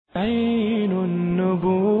عين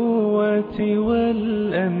النبوة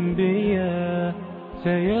والأنبياء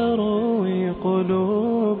سيروي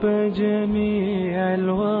قلوب جميع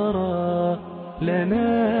الورى.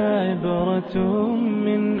 لنا عبرة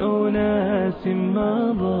من أناس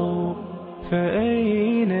مضوا،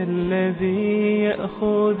 فأين الذي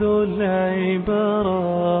يأخذ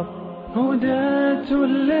العبرة؟ هداة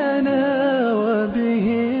لنا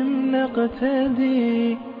وبهم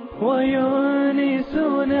نقتدي،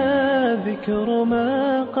 ويونسنا ذكر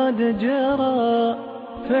ما قد جرى،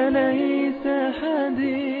 فليس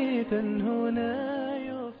حديثا هنا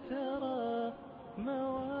يفترى.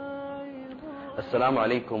 السلام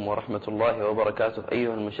عليكم ورحمة الله وبركاته.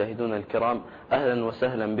 أيها المشاهدون الكرام، أهلا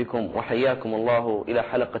وسهلا بكم وحياكم الله إلى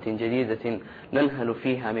حلقة جديدة ننهل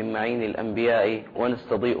فيها من معين الأنبياء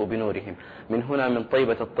ونستضيء بنورهم. من هنا من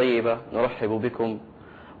طيبة الطيبة نرحب بكم،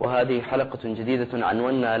 وهذه حلقة جديدة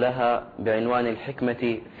عنونا لها بعنوان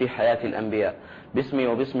الحكمة في حياة الأنبياء. باسمي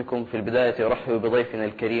وباسمكم في البداية أرحب بضيفنا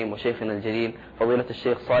الكريم وشيخنا الجليل فضيلة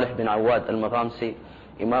الشيخ صالح بن عواد المغامسي،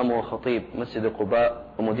 إمام وخطيب مسجد قباء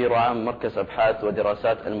ومدير عام مركز أبحاث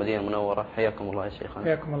ودراسات المدينة المنورة. حياكم الله يا شيخنا.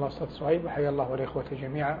 حياكم الله أستاذ صهيب، وحيا الله والإخوة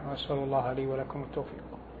جميعا، وأسأل الله لي ولكم التوفيق.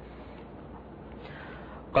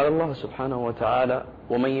 قال الله سبحانه وتعالى: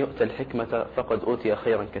 ومن يؤت الحكمة فقد أوتي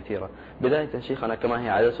خيرا كثيرا. بداية شيخنا كما هي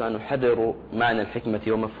عادتنا نحرر معنى الحكمة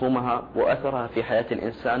ومفهومها وأثرها في حياة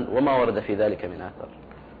الإنسان وما ورد في ذلك من أثر.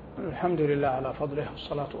 الحمد لله على فضله،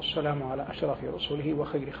 والصلاة والسلام على أشرف رسله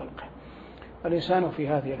وخير خلقه. الإنسان في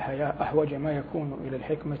هذه الحياة أحوج ما يكون إلى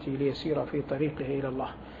الحكمة ليسير في طريقه إلى الله،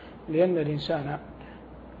 لأن الإنسان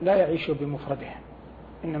لا يعيش بمفرده،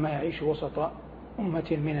 إنما يعيش وسط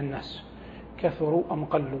أمة من الناس كثروا أم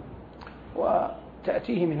قلوا،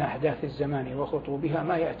 وتأتيه من أحداث الزمان وخطوبها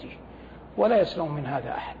ما يأتيه، ولا يسلم من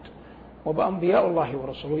هذا أحد. وبأنبياء الله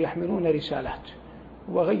ورسوله يحملون رسالات،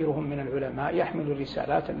 وغيرهم من العلماء يحمل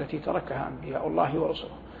الرسالات التي تركها أنبياء الله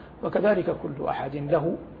ورسوله، وكذلك كل أحد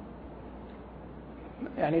له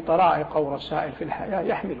طرائق أو رسائل في الحياة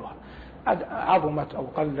يحملها، عظمت أو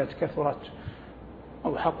قلت، كثرت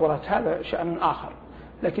أو حقرت، هذا شأن آخر.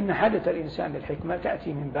 لكن حاجة الإنسان للحكمة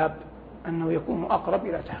تأتي من باب أنه يكون أقرب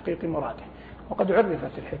إلى تحقيق مراده. وقد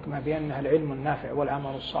عرفت الحكمة بأنها العلم النافع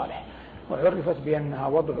والعمل الصالح، وعرفت بأنها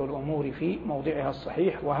وضع الأمور في موضعها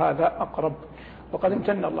الصحيح، وهذا أقرب. وقد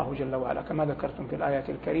امتن الله جل وعلا كما ذكرتم في الآية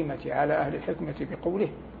الكريمة على أهل الحكمة بقوله: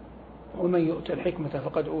 ومن يؤت الحكمة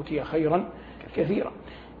فقد أوتي خيرا كثيرا.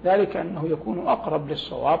 ذلك أنه يكون أقرب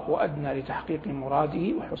للصواب وأدنى لتحقيق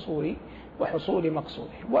مراده وحصول مقصوده.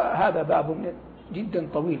 وهذا باب جدا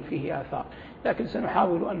طويل فيه آثار، لكن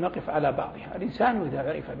سنحاول أن نقف على بعضها. الإنسان إذا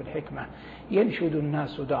عرف بالحكمة ينشد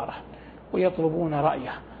الناس داره ويطلبون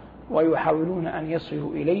رأيه ويحاولون أن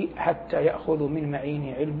يصلوا إليه حتى يأخذوا من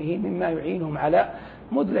معين علمه مما يعينهم على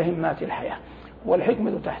مدلهمات الحياة.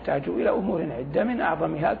 والحكمة تحتاج إلى أمور عدة، من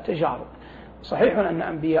أعظمها التجارب. صحيح أن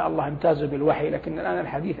أنبياء الله امتازوا بالوحي، لكن الآن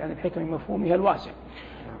الحديث عن الحكمة مفهومها الواسع.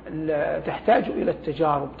 تحتاج إلى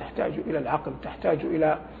التجارب، تحتاج إلى العقل، تحتاج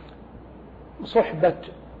إلى صحبة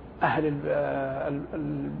أهل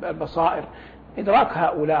البصائر. إدراك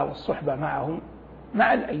هؤلاء والصحبة معهم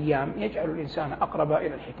مع الأيام يجعل الإنسان أقرب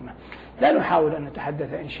إلى الحكمة. لا نحاول أن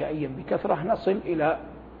نتحدث إنشائيا بكثرة نصل إلى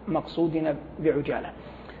مقصودنا بعجالة.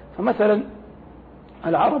 فمثلا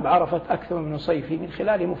العرب عرفت أكثر من صيفي من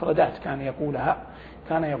خلال مفردات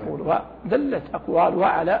كان يقولها دلت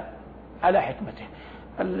أقوالها على حكمته.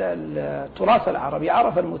 التراث العربي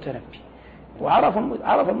عرف المتنبي،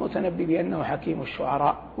 وعرف المتنبي بأنه حكيم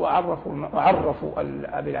الشعراء، وعرفوا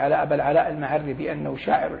أبا العلاء المعري بأنه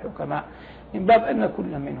شاعر الحكماء، من باب أن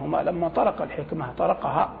كل منهما لما طرق الحكمة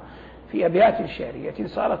طرقها في أبيات شعرية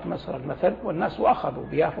صارت مسر المثل، والناس أخذوا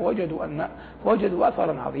بها فوجدوا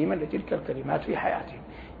أثرا عظيما لتلك الكلمات في حياتهم.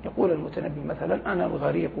 يقول المتنبي مثلا: أنا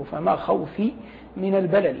الغريق فما خوفي من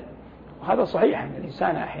البلل. وهذا صحيح أن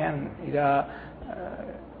الإنسان أحيانا إذا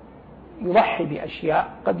يضحي بأشياء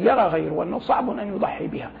قد يرى غيره أنه صعب أن يضحي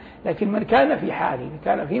بها، لكن من كان في حاله،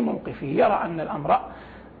 كان في موقفه، يرى أن الأمر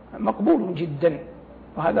مقبول جدا.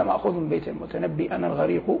 وهذا مأخوذ من بيت المتنبي: أنا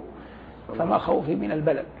الغريق فما خوفي من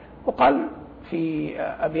البلل. وقال في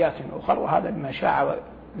أبيات أخرى، وهذا مما شاع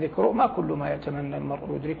ذكره: ما كل ما يتمنى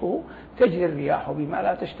المرء يدركه، تجري الرياح بما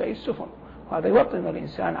لا تشتهي السفن. وهذا يوطن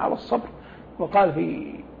الإنسان على الصبر. وقال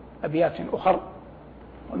في أبيات أخرى: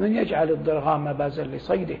 ومن يجعل الضرغام بازا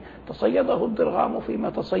لصيده، تصيده الضرغام فيما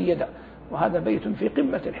تصيد. وهذا بيت في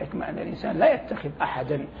قمة الحكمة، أن الإنسان لا يتخذ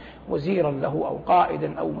أحدا وزيرا له أو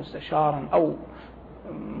قائدا أو مستشارا أو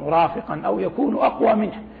مرافقا أو يكون أقوى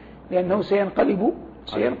منه، لأنه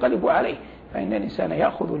سينقلب عليه. فإن الإنسان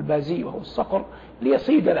يأخذ البازي وهو الصقر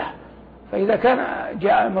ليصيد له، فإذا كان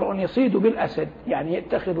جاء امرؤ يصيد بالأسد، يعني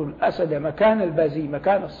يتخذ الأسد مكان البازي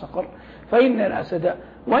مكان الصقر، فإن الأسد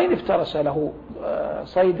وإن افترس له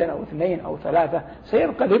صيدا أو 2 أو 3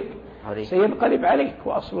 سينقلب عليك.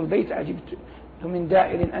 وأصل البيت عجبت من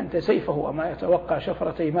دائر أنت سيفه وما يتوقع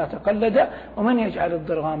شفرتي ما تقلد، ومن يجعل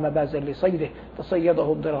الضرغام بازا لصيده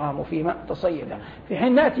تصيده الضرغام فيما تصيده. في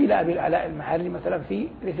حين نأتي إلى أبي العلاء المحري مثلا في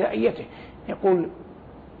رثائيته يقول: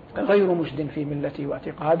 غير مجد في ملتي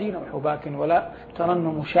واعتقادي نوح باك ولا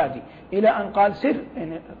ترنم شادي، إلى أن قال: سر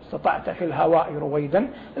إن استطعت في الهواء رويدا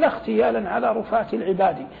لا اختيالا على رفات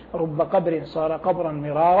العباد، رب قبر صار قبرا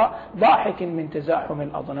مرارا ضاحك من تزاحم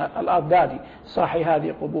الأضداد، صاحي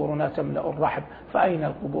هذه قبورنا تملأ الرحب فأين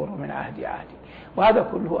القبور من عهد عهدي. وهذا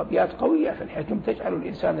كله أبيات قوية في الحكم تجعل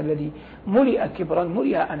الإنسان الذي ملئ كبرا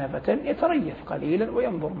ملئ أنفة يتريث قليلا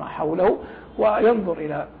وينظر ما حوله، وينظر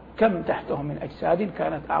إلى كم تحته من أجساد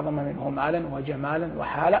كانت أعظم منه مالا وجمالا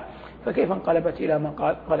وحالا، فكيف انقلبت إلى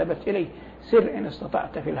ما قلبت إليه. سر إن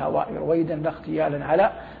استطعت في الهواء رويدا لا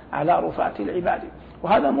اختيالا على رفات العباد.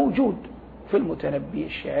 وهذا موجود في المتنبي،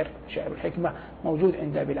 شعر الحكمة موجود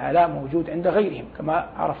عند أبي العلاء، موجود عند غيرهم، كما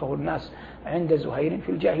عرفه الناس عند زهير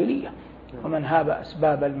في الجاهلية: ومن هاب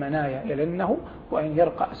أسباب المنايا يلنه، وإن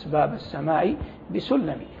يرقى أسباب السماء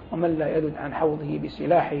بسلم، ومن لا يلد عن حوضه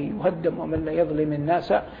بسلاحه يهدم، ومن لا يظلم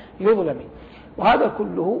الناس يظلم. وهذا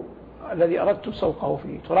كله الذي أردت سوقه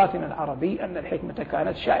في تراثنا العربي أن الحكمة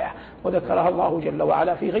كانت شائعة، وذكرها الله جل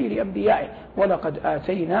وعلا في غير أنبيائه: ولقد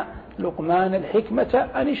آتينا لقمان الحكمة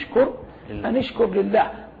أن اشكر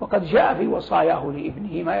لله. وقد جاء في وصاياه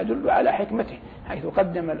لابنه ما يدل على حكمته، حيث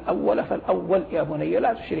قدم الأول فالأول: يا بني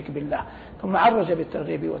لا تشرك بالله. ثم عرج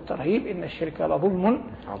بالترغيب والترهيب: إن الشرك لظلم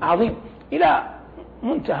عظيم، إلى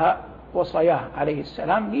منتهى وصاياه عليه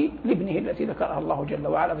السلام لابنه التي ذكرها الله جل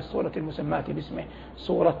وعلا في السورة المسماة باسمه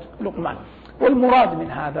سورة لقمان. والمراد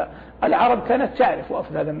من هذا العرب كانت تعرف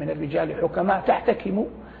أفذاذا من الرجال حكماء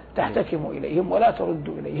تحتكم إليهم ولا ترد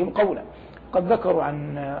إليهم قولا. قد ذكروا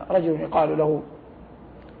عن رجل يقال له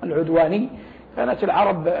العدواني، كانت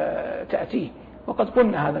العرب تأتيه، وقد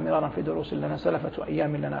قلنا هذا مرارا في دروس لنا سلفت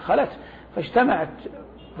وأيام لنا خلت،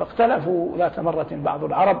 فاختلفوا ذات مرة بعض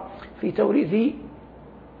العرب في توريث،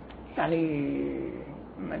 يعني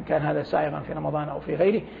من كان هذا سائغا في رمضان أو في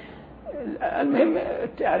غيره، المهم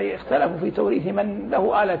يعني اختلفوا في توريث من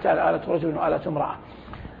له آلة رجل وآلة امرأة.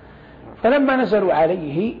 فلما نزلوا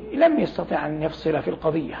عليه لم يستطع أن يفصل في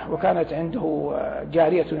القضية، وكانت عنده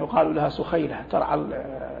جارية يقال لها سخيلة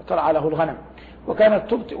ترعى له الغنم،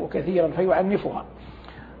 وكانت تبطئ كثيرا فيعنفها.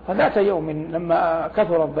 فذات يوم لما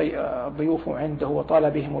كثر الضيوف عنده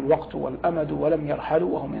وطال بهم الوقت والأمد ولم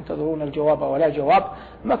يرحلوا وهم ينتظرون الجواب ولا جواب،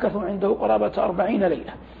 مكثوا عنده قرابة 40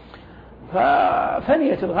 ليلة.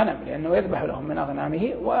 ففنيت الغنم لأنه يذبح لهم من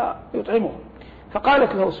أغنامه ويطعمهم.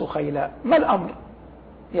 فقالت له سخيلة: ما الأمر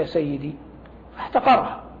يا سيدي؟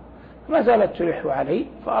 فاحتقرها، ما زالت تلح عليه،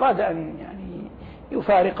 فأراد أن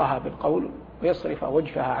يفارقها بالقول ويصرف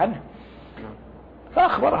وجهها عنه،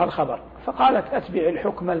 فأخبرها الخبر، فقالت: أتبع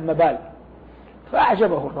الحكم المبال.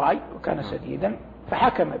 فأعجبه الرأي وكان سديدا،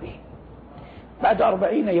 فحكم به بعد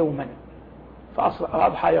 40 يوما.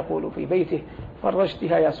 فأضحى يقول في بيته: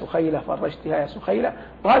 فرجتها يا سخيلة، فرجتها يا سخيلة.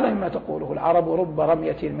 وهذا مما تقوله العرب: رب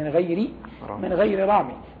رمية من غير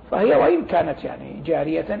رامي. فهي وإن كانت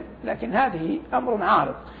جارية، لكن هذه أمر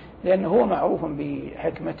عارض، لأنه هو معروف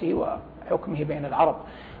بحكمته وحكمه بين العرب.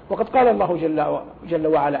 وقد قال الله جل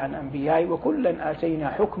وعلا عن أنبيائه: وكلا آتينا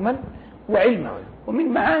حكما وعلما. ومن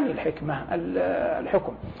معاني الحكمة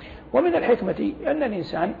الحكم. ومن الحكمة أن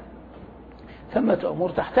الإنسان ثمة أمور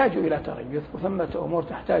تحتاج إلى تريث، وثمة أمور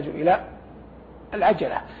تحتاج إلى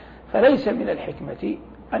العجلة. فليس من الحكمة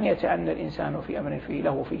أن يتأنى الإنسان في أمر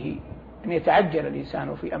له فيه، أن يتعجل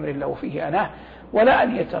الإنسان في أمر له فيه أناه، ولا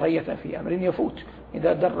أن يتريث في أمر يفوت.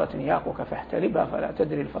 إذا درت نياقك فاحتلبها فلا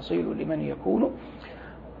تدري الفصيل لمن يكون،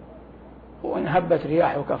 وإن هبت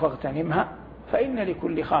رياحك فاغتنمها فإن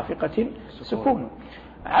لكل خافقة سكون.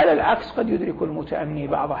 على العكس قد يدرك المتأني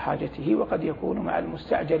بعض حاجته، وقد يكون مع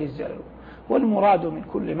المستعجل الزلل. والمراد من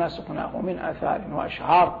كل ما سقناه من آثار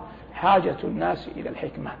وأشعار حاجة الناس إلى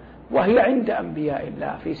الحكمة، وهي عند أنبياء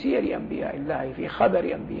الله، في سير أنبياء الله، في خبر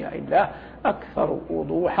أنبياء الله، أكثر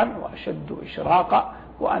وضوحا وأشد إشراقا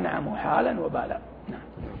وأنعم حالا وبالا.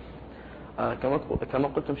 كما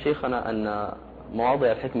قلتم شيخنا أن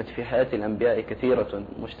مواضع الحكمة في حياة الأنبياء كثيرة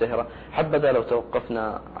مشتهرة، حبذا لو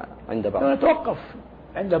توقفنا عند بعض. نتوقف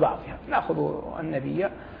عند بعضها، نأخذ النبي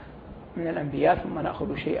من الأنبياء ثم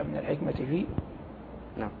نأخذ شيئا من الحكمة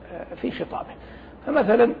في خطابه.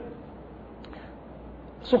 فمثلا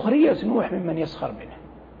سخرية نوح ممن يسخر منه،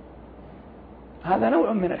 هذا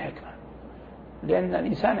نوع من الحكمة. لأن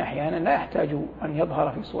الإنسان أحيانا لا يحتاج أن يظهر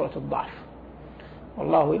في صورة الضعف،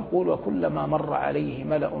 والله يقول وكلما مر عليه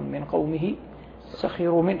ملأ من قومه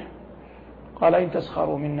سخروا منه قال إن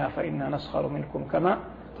تسخروا منا فإنا نسخر منكم كما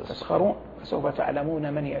تسخرون فسوف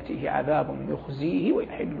تعلمون من يأتيه عذاب يخزيه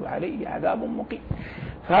ويحل عليه عذاب مقيم.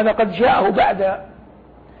 فهذا قد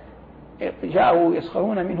جاءه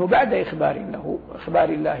يسخرون منه بعد إخبار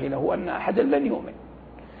الله له أن أحدا لن يؤمن.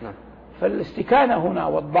 فالاستكانة هنا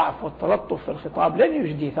والضعف والتلطف في الخطاب لن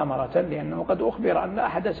يجدي ثمرة، لأنه قد أخبر أن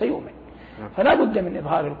أحد سيؤمن، فلا بد من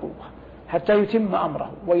إظهار القوة حتى يتم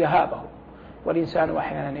أمره ويهابه. والإنسان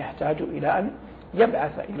أحيانا يحتاج إلى أن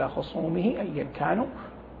يبعث إلى خصومه أيا كانوا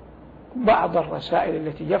بعض الرسائل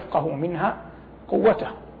التي يفقه منها قوته.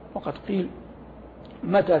 وقد قيل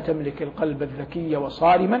متى تملك القلب الذكي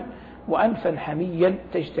وصارما وأنفا حميا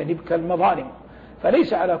تجتنبك المظالم.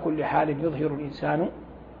 فليس على كل حال يظهر الإنسان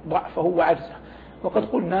ضعفه وعجزه. وقد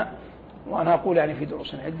قلنا، وأنا أقول يعني في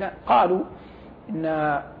دروس عدة، قالوا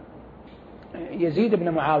إن يزيد بن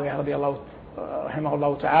معاوية رضي الله رحمه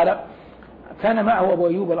الله تعالى كان معه أبو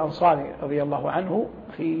أيوب الأنصاري رضي الله عنه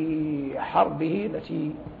في حربه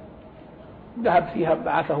التي ذهب فيها،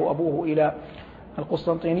 بعثه أبوه إلى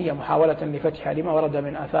القسطنطينية محاولة لفتحها لما ورد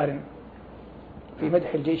من آثار في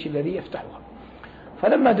مدح الجيش الذي يفتحها.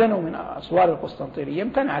 فلما دنوا من أسوار القسطنطينية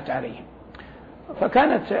امتنعت عليهم،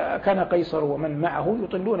 كان قيصر ومن معه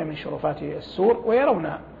يطلون من شرفات السور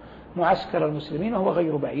ويرون معسكر المسلمين وهو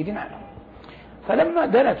غير بعيد عنهم. فلما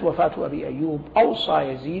دنت وفاة أبي أيوب أوصى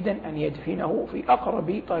يزيدا أن يدفنه في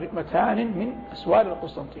أقرب مكان من أسوار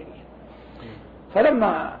القسطنطينية.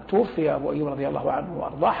 فلما توفي أبو أيوب رضي الله عنه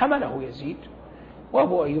وأرضاه حمله يزيد،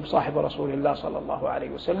 وأبو أيوب صاحب رسول الله صلى الله عليه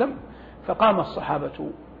وسلم، فقام الصحابة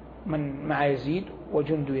من مع يزيد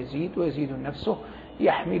وجند يزيد ويزيد نفسه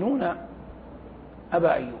يحملون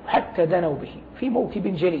أبا أيوب حتى دنوا به في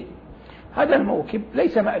موكب جليل. هذا الموكب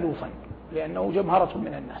ليس مألوفا لأنه جمهرة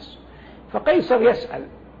من الناس. فقيصر يسأل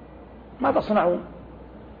ما تصنعون؟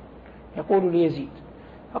 يقول ليزيد.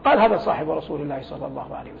 فقال هذا صاحب رسول الله صلى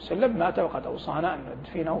الله عليه وسلم مات وقد أوصانا أن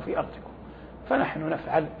ندفنه في أرضكم، فنحن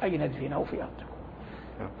نفعل أي ندفنه في أرضكم.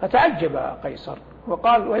 فتعجب قيصر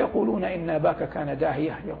وقال ويقولون إن أباك كان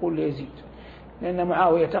داهية، يقول ليزيد، لأن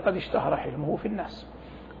معاوية قد اشتهر حلمه في الناس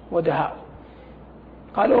ودهاؤه.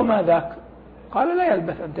 قال وما ذاك؟ قال لا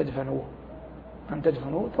يلبث أن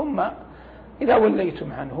تدفنوه ثم إذا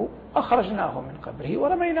وليتم عنه أخرجناه من قبره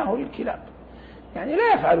ورميناه للكلاب، يعني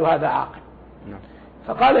لا يفعل هذا عاقل.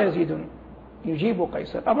 فقال يزيد يجيب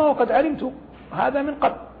قيصر أما وقد علمت هذا من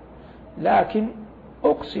قبل، لكن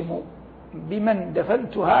أقسم بمن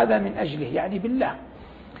دفنت هذا من أجله يعني بالله،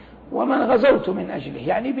 ومن غزوت من أجله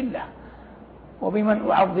يعني بالله،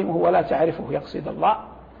 وبمن أعظمه ولا تعرفه يقصد الله،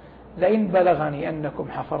 لئن بلغني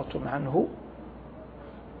أنكم حفرتم عنه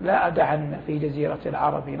لا أدعن في جزيرة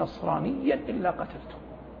العرب نصرانيا إلا قتلته.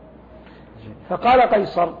 فقال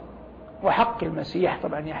قيصر وحق المسيح،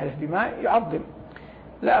 طبعا يحلف بما يعظم،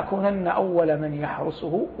 لأكونن أول من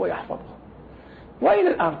يحرسه ويحفظه. وإلى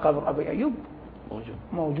الآن قبر أبي أيوب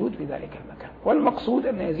موجود في ذلك المكان. والمقصود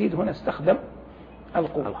أن يزيد هنا استخدم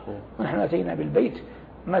القوة. ونحن أتينا بالبيت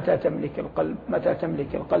متى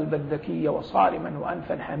تملك القلب الذكي وصارما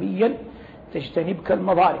وأنفا حميا تجتنبك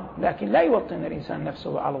المظالم. لكن لا يوطن الإنسان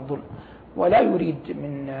نفسه على الظلم، ولا يريد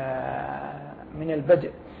من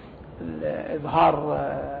البدء إظهار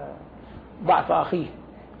ضعف أخيه.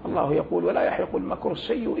 الله يقول ولا يحيق المكر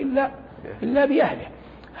السيء إلا بأهله.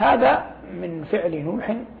 هذا من فعل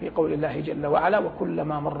نوح في قول الله جل وعلا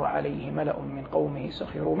وكلما مر عليه ملأ من قومه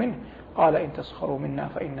سخروا منه قال إن تسخروا منا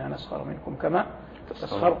فإنا نسخر منكم كما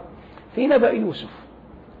تسخروا. في نبأ يوسف،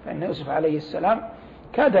 فإن يوسف عليه السلام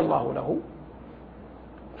كاد الله له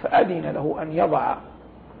فأذن له أن يضع،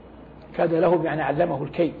 كاد له بأن علمه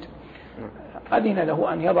الكيد، أذن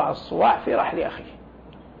له أن يضع الصواع في رحل أخيه.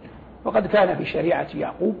 وقد كان في شريعة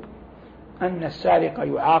يعقوب أن السارق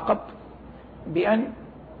يعاقب بأن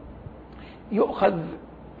يؤخذ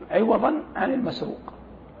عوضا عن المسروق.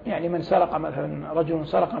 يعني من سرق مثلا، رجل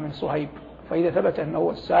سرق من صهيب، فإذا ثبت أنه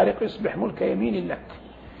السارق يصبح ملك يمين لك.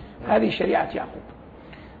 هذه شريعة يعقوب.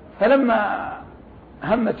 فلما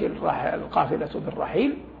همت القافلة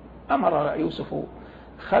بالرحيل أمر يوسف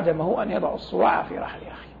خدمه أن يضع الصواع في رحل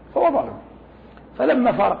أخيه فوضعه.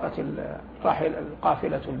 فلما فارقت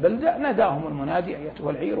القافلة البلدة ناداهم المنادي أيتها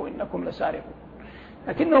العير إنكم لسارقون،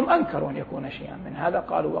 لكنهم أنكروا أن يكون شيئا من هذا.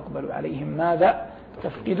 قالوا واقبلوا عليهم ماذا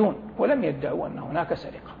تفقدون، ولم يدعوا أن هناك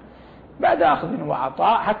سرقة. بعد أخذ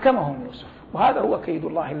وعطاء حكمهم يوسف، وهذا هو كيد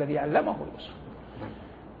الله الذي علمه يوسف.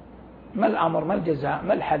 ما الأمر، ما الجزاء،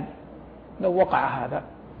 ما الحل لو وقع هذا؟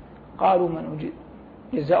 قالوا من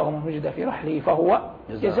جزاؤه من وجد في رحله فهو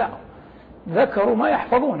جزاؤه. ذكروا ما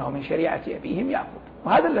يحفظونه من شريعة أبيهم يعقوب،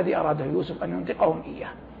 وهذا الذي أراده يوسف أن ينطقهم إياه،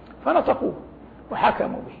 فنطقوه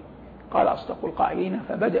وحكموا به. قال أصدق القائلين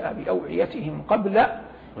فبدأ بأوعيتهم قبل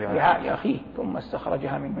وعاء أخيه ثم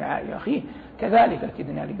استخرجها من وعاء أخيه كذلك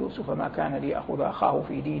كدنا ليوسف ما كان ليأخذ أخاه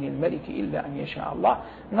في دين الملك إلا أن يشاء الله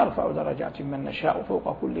نرفع درجات من نشاء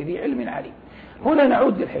فوق كل ذي علم عليم. هنا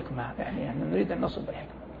نعود للحكمة، يعني نريد أن نصل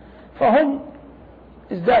بالحكمة. فهم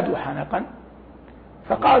ازدادوا حنقا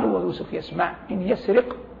فقالوا ويوسف يسمع إن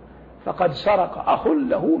يسرق فقد سرق أخ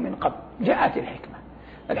له من قبل. جاءت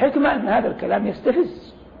الحكمة أن هذا الكلام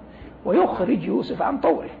يستفز ويخرج يوسف عن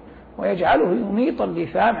طوره ويجعله يميط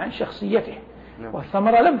اللثام عن شخصيته،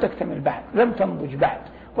 والثمرة لم تكتمل بعد، لم تنضج بعد،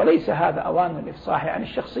 وليس هذا أوان الإفصاح عن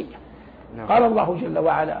الشخصية. قال الله جل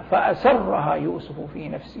وعلا فأسرها يوسف في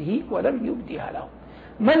نفسه ولم يبدها لهم.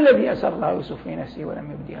 ما الذي أسرها يوسف في نفسه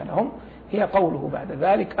ولم يبدها لهم؟ هي قوله بعد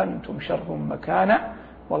ذلك أنتم شر مكانا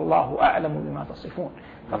والله أعلم بما تصفون.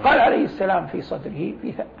 فقال عليه السلام في صدره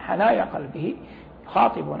في حنايا قلبه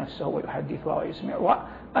خاطب نفسه ويحدثها ويسمعها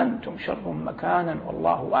أنتم شر مكانا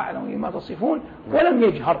والله أعلم بما تصفون، ولم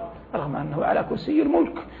يجهر رغم أنه على كرسي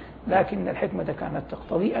الملك، لكن الحكمة كانت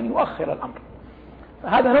تقتضي أن يؤخر الأمر.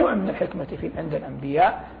 فهذا نوع من الحكمة عند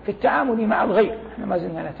الأنبياء في التعامل مع الغير. احنا ما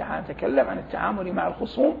زلنا نتكلم عن التعامل مع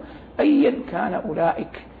الخصوم أيا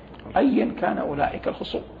كان أولئك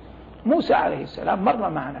الخصوم. موسى عليه السلام مر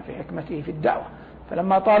معنا في حكمته في الدعوة،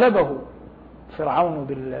 فلما طالبه فرعون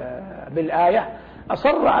بالآية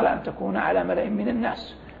أصر على أن تكون على ملأ من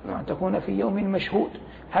الناس وأن تكون في يوم مشهود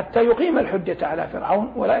حتى يقيم الحجة على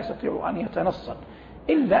فرعون ولا يستطيع أن يتنصل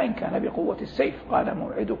إلا إن كان بقوة السيف. قال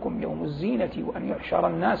موعدكم يوم الزينة وأن يحشر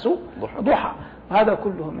الناس ضحى. هذا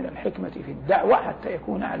كله من الحكمة في الدعوة حتى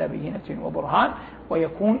يكون على بينة وبرهان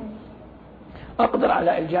ويكون أقدر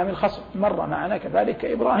على إلجام الخصم. مر معنا كذلك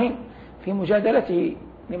إبراهيم في مجادلته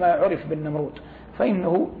لما عرف بالنمرود،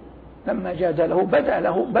 فإنه لما جادله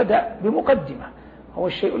بدأ بمقدمة، هو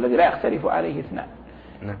الشيء الذي لا يختلف عليه اثنان.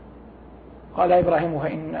 قال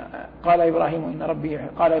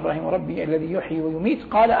إبراهيم ربي الذي يحيي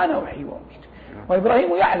ويميت، قال أنا أحيي وأميت.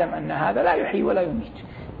 وإبراهيم يعلم أن هذا لا يحيي ولا يميت،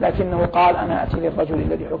 لكنه قال أنا أتي للرجل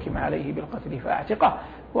الذي حكم عليه بالقتل فأعتقه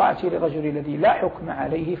وأتي للرجل الذي لا حكم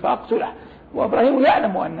عليه فأقتله. وإبراهيم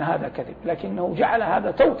يعلم أن هذا كذب، لكنه جعل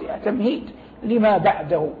هذا توطئة تمهيد لما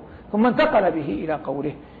بعده، ثم انتقل به إلى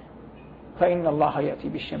قوله فإن الله يأتي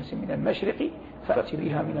بالشمس من المشرق فأتي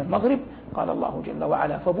بها من المغرب. قال الله جل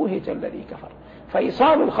وعلا فبهت الذي كفر.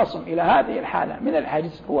 فإيصال الخصم إلى هذه الحالة من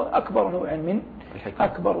العجز هو أكبر نوع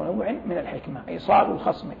من الحكمة. إيصال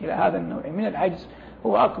الخصم إلى هذا النوع من العجز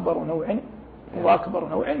هو أكبر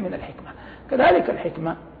نوع من الحكمة. كذلك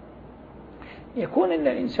الحكمة يكون أن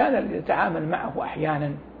الإنسان الذي يتعامل معه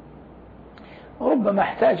أحيانا ربما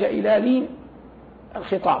احتاج إلى لين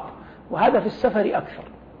الخطاب، وهذا في السفر أكثر،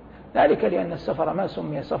 ذلك لأن السفر ما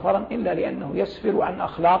سمي سفرا إلا لأنه يسفر عن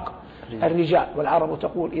أخلاق الرجال، والعرب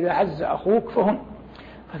تقول إذا عز أخوك فهم.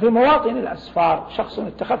 ففي مواطن الأسفار شخص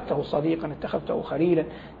اتخذته صديقا، اتخذته خليلا،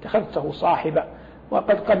 اتخذته صاحبا،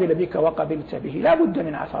 وقد قبل بك وقبلت به، لا بد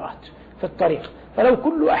من عثرات في الطريق. فلو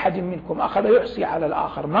كل أحد منكم أخذ يحصي على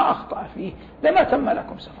الآخر ما أخطأ فيه لما تم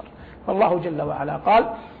لكم سفر. فالله جل وعلا قال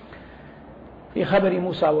في خبر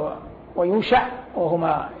موسى ويوشع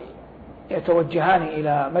وهما يتوجهان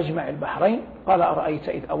إلى مجمع البحرين قال أرأيت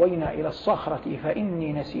إذ أوينا إلى الصخرة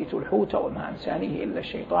فإني نسيت الحوت وما أنسانيه إلا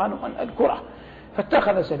الشيطان أن أذكره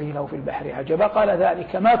فاتخذ سبيله في البحر عجبا قال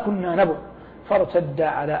ذلك ما كنا نبغ فارتدا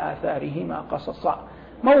على آثارهما قصصا.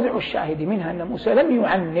 موضع الشاهد منها أن موسى لم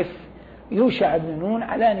يعنف يوشع بن نون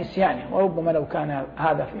على نسيانه، وربما لو كان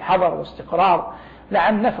هذا في حضر واستقرار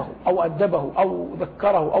لعنفه أو أدبه أو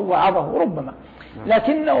ذكره أو وعظه ربما،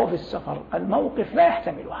 لكنه في السفر الموقف لا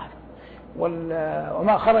يحتمل هذا،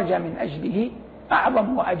 وما خرج من أجله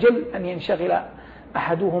أعظم وأجل أن ينشغل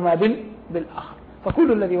أحدهما بالآخر.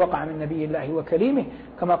 فكل الذي وقع من نبي الله وكليمه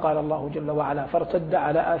كما قال الله جل وعلا فارتد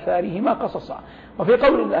على آثارهما قصصا. وفي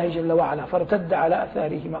قول الله جل وعلا فارتد على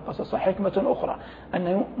آثارهما قصصا حكمة أخرى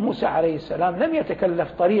أن موسى عليه السلام لم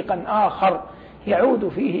يتكلف طريقا آخر يعود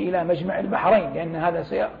فيه إلى مجمع البحرين، لأن هذا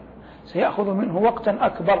سيأخذ منه وقتا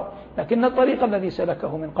أكبر، لكن الطريق الذي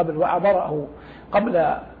سلكه من قبل وعبره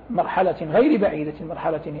قبل مرحلة غير بعيدة،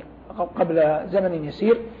 مرحلة قبل زمن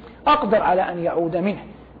يسير، أقدر على أن يعود منه.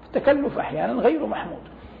 التكلف أحيانا غير محمود.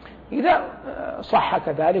 إذا صح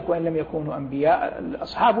كذلك وإن لم يكونوا أنبياء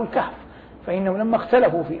أصحاب الكهف، فإنهم لما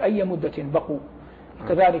اختلفوا في أي مدة بقوا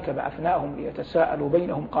كذلك بعثناهم ليتساءلوا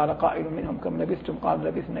بينهم قال قائل منهم كم لبثتم قال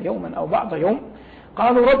لبثنا يوما أو بعض يوم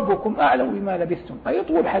قالوا ربكم أعلم بما لبثتم، أي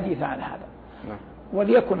يطول الحديث عن هذا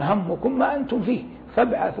وليكن همكم ما أنتم فيه.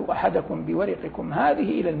 فابعثوا أحدكم بورقكم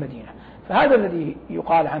هذه إلى المدينة. فهذا الذي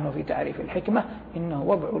يقال عنه في تعريف الحكمة إنه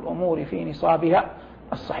وضع الأمور في نصابها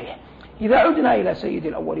الصحيح. إذا عدنا إلى سيد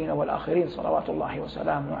الأولين والآخرين صلوات الله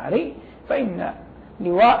وسلامه عليه، فإن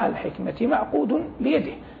لواء الحكمة معقود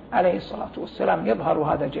بيده عليه الصلاة والسلام، يظهر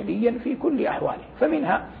هذا جليا في كل أحواله.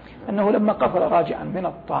 فمنها أنه لما قفل راجعا من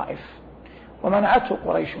الطائف ومنعته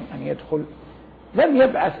قريش أن يدخل، لم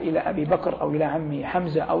يبعث إلى أبي بكر أو إلى عمه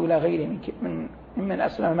حمزة أو إلى غيره ممن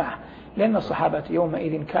أسلم معه، لأن الصحابة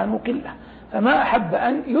يومئذ كانوا قلة، فما أحب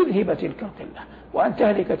أن يذهب تلك القلة وأن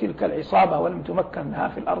تهلك تلك العصابة ولم تمكن لها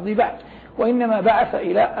في الأرض بعد، وإنما بعث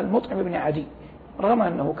إلى المطعم بن عدي رغم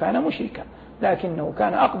أنه كان مشركا، لكنه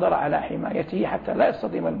كان أقدر على حمايته حتى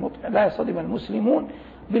لا يصطدم المسلمون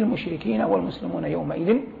بالمشركين والمسلمون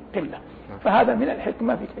يومئذ قلة. فهذا من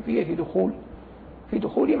الحكمة في كيفية في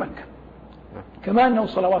دخول مكة. كما أنه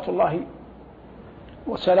صلوات الله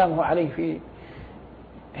وسلامه عليه في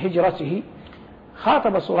هجرته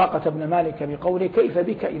خاطب سراقة بن مالك بقوله: كيف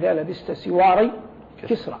بك إذا لبست سواري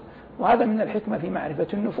كسرى. وهذا من الحكمة في معرفة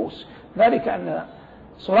النفوس، ذلك أن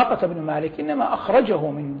سراقة بن مالك إنما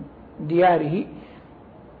أخرجه من دياره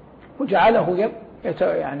وجعله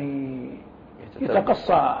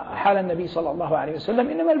يتقصى حال النبي صلى الله عليه وسلم،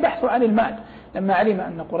 إنما البحث عن المال، لما علم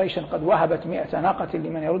أن قريشا قد وهبت 100 ناقة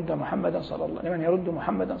لمن يرد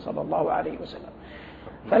محمدا صلى الله عليه وسلم.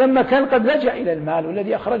 فلما كان قد لجأ إلى المال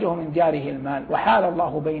والذي أخرجه من دياره المال، وحال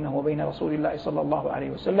الله بينه وبين رسول الله صلى الله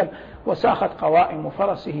عليه وسلم وساخت قوائم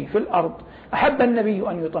فرسه في الأرض، أحب النبي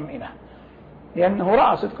أن يطمئنه، لأنه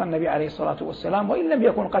رأى صدق النبي عليه الصلاة والسلام، وإن لم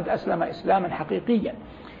يكن قد أسلم إسلاما حقيقيا،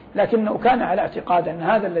 لكنه كان على اعتقاد أن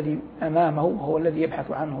هذا الذي أمامه هو الذي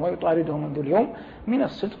يبحث عنه ويطارده منذ اليوم من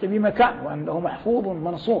الصدق بمكان، وأنه محفوظ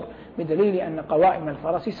منصور بدليل أن قوائم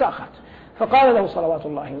الفرس ساخت. فقال له صلوات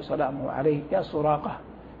الله وسلامه عليه: يا سراقة،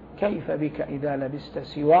 كيف بك إذا لبست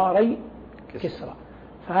سواري كسرى.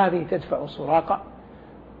 فهذه تدفع سراقة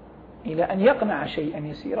إلى أن يقنع شيئا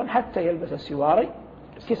يسيرا حتى يلبس سواري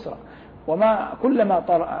كسرى. وما كلما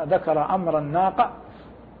ذكر أمر الناقة،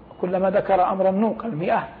 كلما ذكر أمر النوق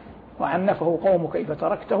 100 وعنفه قوم كيف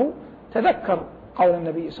تركته، تذكر قول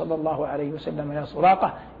النبي صلى الله عليه وسلم: يا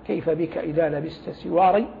سراقة، كيف بك إذا لبست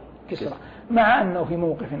سواري كسرى. مع أنه في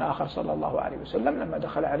موقف آخر صلى الله عليه وسلم لما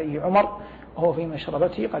دخل عليه عمر وهو في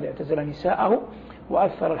مشربته قد اعتزل نساءه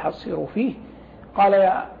وأثر الحصير فيه، قال: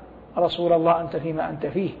 يا رسول الله، أنت فيما أنت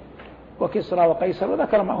فيه وكسرى وقيصر،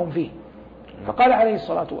 وذكر ما هم فيه. فقال عليه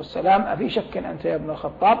الصلاة والسلام: أفي شك أنت يا ابن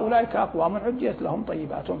الخطاب؟ أولئك أقوام عجلت لهم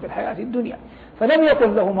طيبات في الحياة الدنيا. فلم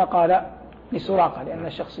يقل له ما قال لسراقة، لأن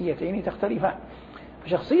الشخصيتين تختلفان.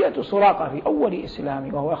 فشخصية سراقة في أول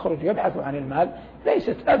إسلامه وهو يخرج يبحث عن المال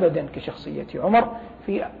ليست أبدا كشخصية عمر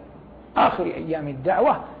في آخر أيام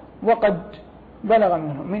الدعوة، وقد بلغ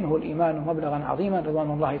منه الإيمان مبلغا عظيما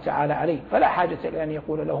رضوان الله تعالى عليه، فلا حاجة لأن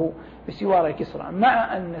يقول له بسوار كسرى،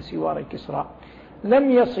 مع أن سوار كسرى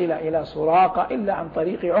لم يصل إلى سراقة إلا عن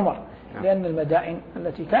طريق عمر، لأن المدائن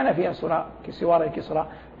التي كان فيها سوار كسرى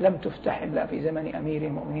لم تفتح إلا في زمن أمير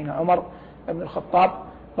المؤمنين عمر بن الخطاب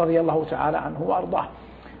رضي الله تعالى عنه وأرضاه.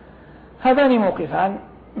 هذان موقفان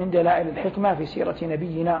من دلائل الحكمة في سيرة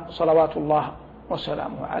نبينا صلوات الله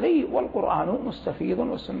وسلامه عليه، والقرآن مستفيض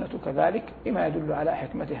والسنة كذلك بما يدل على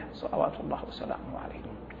حكمته صلوات الله وسلامه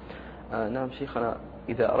عليه. نعم شيخنا،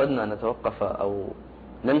 إذا أردنا أن نتوقف أو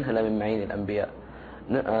ننهل من معين الأنبياء،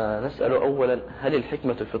 نسأل أولا: هل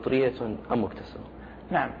الحكمة فطرية أم مكتسبة؟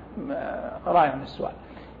 نعم، رائع السؤال.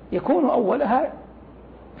 يكون أولها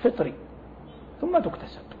فطري ثم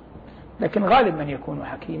تكتسب، لكن غالب من يكون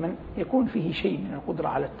حكيما يكون فيه شيء من القدرة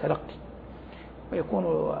على التلقي،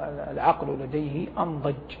 ويكون العقل لديه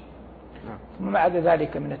أنضج، ثم بعد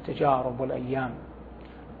ذلك من التجارب والأيام.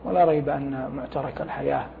 ولا ريب أن معترك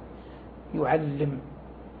الحياة يعلم،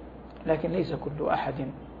 لكن ليس كل أحد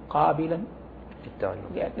قابلا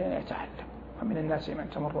لأن يتعلم. ومن الناس من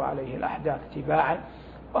تمر عليه الأحداث تباعا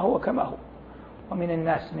وهو كما هو، ومن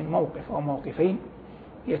الناس من موقف أو موقفين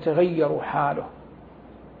يتغير حاله،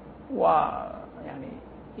 ويعني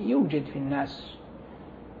يوجد في الناس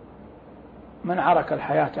من عرك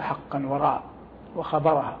الحياة حقا وراء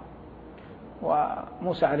وخبرها.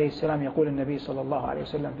 وموسى عليه السلام يقول النبي صلى الله عليه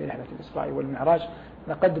وسلم في رحلة الإسراء والمعراج: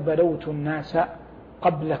 لقد بلوت الناس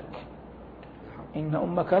قبلك، إن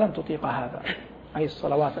أمك لن تطيق هذا، أي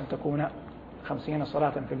الصلوات أن تكون 50 صلاة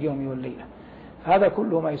في اليوم والليلة. هذا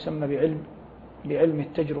كله ما يسمى بعلم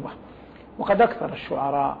التجربة. وقد أكثر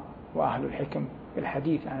الشعراء وأهل الحكم في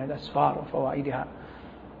الحديث عن الأسفار وفوائدها،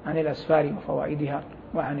 عن الأسفار وفوائدها،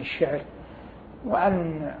 وعن الشعر،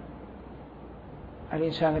 وعن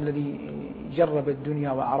الإنسان الذي جرب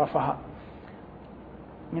الدنيا وعرفها.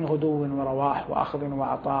 من غدو ورواح وأخذ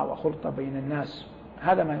وعطاء وخلطة بين الناس،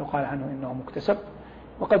 هذا ما يقال عنه إنه مكتسب.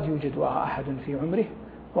 وقد يوجد أحد في عمره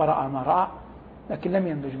ورأى ما رأى، لكن لم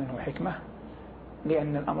ينضج منه حكمة،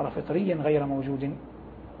 لأن الأمر فطريا غير موجود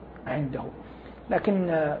عنده.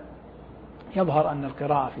 لكن يظهر أن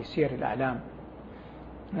القراءة في سير الأعلام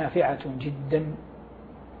نافعة جدا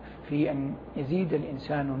في أن يزيد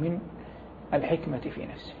الإنسان من الحكمة في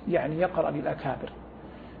نفسه. يعني يقرأ للأكابر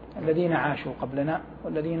الذين عاشوا قبلنا،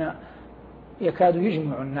 والذين يكاد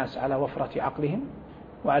يجمع الناس على وفرة عقلهم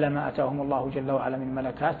وعلى ما أتاهم الله جل وعلا من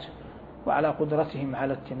ملكات، وعلى قدرتهم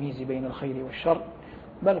على التمييز بين الخير والشر،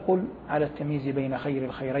 بل قل على التمييز بين خير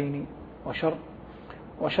الخيرين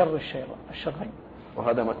وشر الشرين.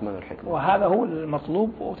 وهذا مكمن الحكمة، وهذا هو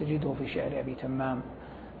المطلوب. وتجده في شعر أبي تمام،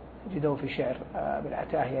 تجده في شعر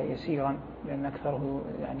بالعتاهية يسيرا، لأن أكثره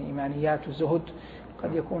يعني إيمانيات وزهد،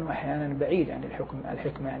 قد يكون أحيانا بعيد عن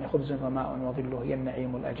الحكمة. يعني خبز وماء وظله هي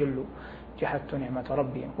النعيم الأجل، جحدت نعمة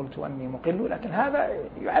ربي إن قلت أني مقل. لكن هذا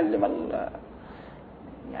يعلم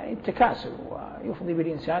يعني التكاسل، ويفضي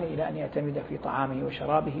بالإنسان إلى أن يعتمد في طعامه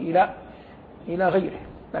وشرابه إلى غيره.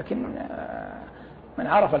 لكن من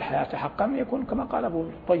عرف الحياة حقا يكون كما قال أبو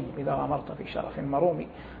الطيب: إذا غمرت في شرف مروم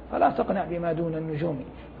فلا تقنع بما دون النجوم،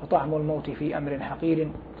 فطعم الموت في أمر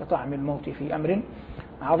حقير كطعم الموت في أمر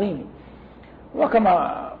عظيم.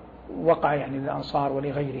 وكما وقع يعني للأنصار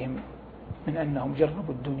ولغيرهم من أنهم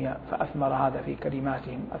جربوا الدنيا، فأثمر هذا في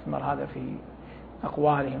كلماتهم، أثمر هذا في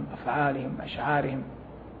أقوالهم، أفعالهم، أشعارهم.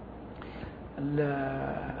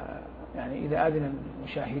 يعني إذا أذن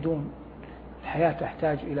المشاهدون، الحياة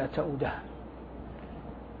تحتاج إلى تؤدة،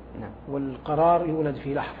 والقرار يولد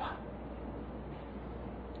في لحظة،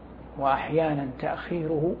 وأحيانا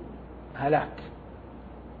تأخيره هلاك.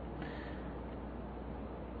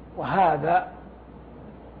 وهذا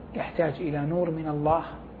يحتاج إلى نور من الله،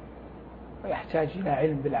 ويحتاج إلى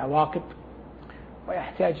علم بالعواقب،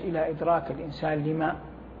 ويحتاج إلى إدراك الإنسان لما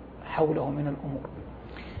حوله من الأمور.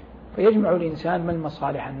 فيجمع الإنسان ما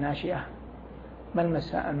المصالح الناشئة، ما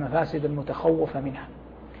المفاسد المتخوفة منها،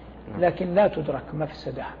 لكن لا تدرك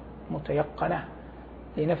مفسدة متيقنة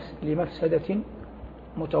لمفسدة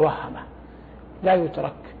متوهمة. لا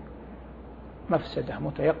يترك مفسدة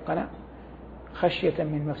متيقنة خشية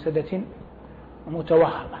من مفسدة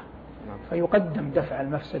متوهمة، فيقدم دفع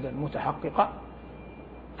المفسدة المتحققة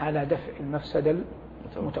على دفع المفسدة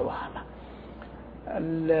المتوهمة.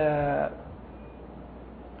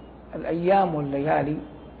 الأيام والليالي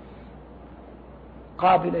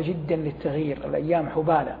قابلة جدا للتغيير، الأيام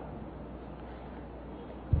حبالة.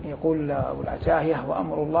 يقول أبو العتاهية: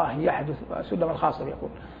 وأمر الله يحدث. سلم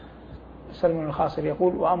الخاصر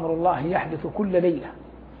يقول: وأمر الله يحدث كل ليلة.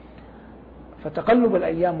 فتقلب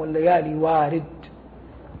الأيام والليالي وارد،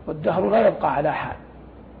 والدهر لا يبقى على حال.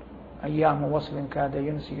 أعوام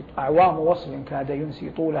وصل كاد ينسي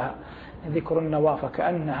طولها، ذكر النوى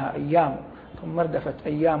فكأنها أيام، ثم اردفت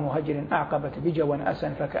أيام هجر أعقبت بجوى أسا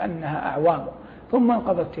فكأنها أعوام، ثم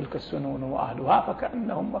انقضت تلك السنون وأهلها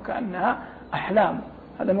فكأنهم وكأنها أحلام.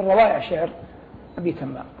 هذا من روائع شعر أبي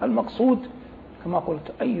تمام. المقصود كما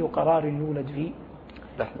قلت: أي قرار يولد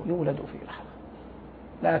في لحظة،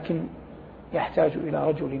 لكن يحتاج إلى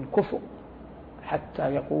رجل كفؤ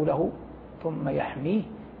حتى يقوله، ثم يحميه،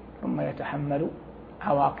 ثم يتحمل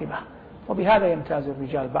عواقبه. وبهذا يمتاز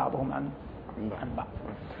الرجال بعضهم عن بعض.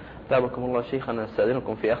 أثابكم الله شيخنا،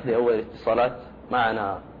 نستأذنكم في أخذ أول الاتصالات.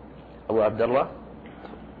 معنا أبو عبد الله.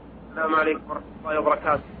 السلام عليكم ورحمة الله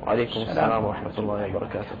وبركاته. وعليكم السلام ورحمة الله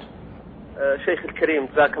وبركاته. شيخ الكريم،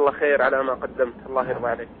 جزاك الله خير على ما قدمت، الله يرضى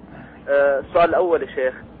عليك. السؤال الأول يا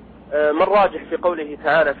شيخ: ما الراجح في قوله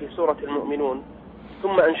تعالى في سورة المؤمنون: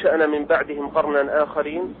 ثم أنشأنا من بعدهم قرنا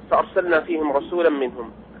آخرين فأرسلنا فيهم رسولا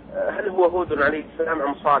منهم؟ هل هو هود عليه السلام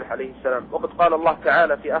أم صالح عليه السلام؟ وقد قال الله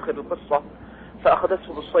تعالى في آخر القصة: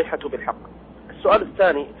 فأخذته بالصيحة بالحق. السؤال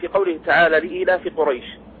الثاني: في قوله تعالى لإيلاف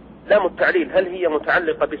قريش، لام التعليل هل هي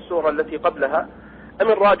متعلقة بالسورة التي قبلها أم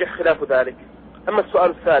الراجح خلاف ذلك؟ أما السؤال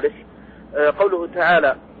الثالث: قوله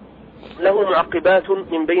تعالى: له معقبات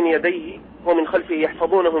من بين يديه ومن خلفه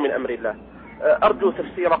يحفظونه من أمر الله. أرجو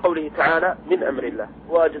تفسير قوله تعالى من أمر الله،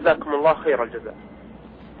 وجزاكم الله خير الجزاء.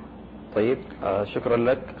 طيب، شكرا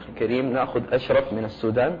لك أخي الكريم. نأخذ أشرف من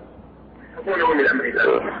السودان. من أمر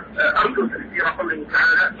الله. أرجو تفسير قوله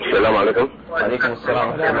تعالى. السلام عليكم. وعليكم السلام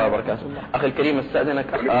ورحمة الله وبركاته. أخي الكريم،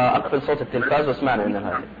 استأذنك أقفل صوت التلفاز واسمعنا من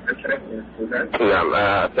الهاتف. نعم.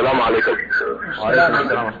 السلام عليكم. وعليكم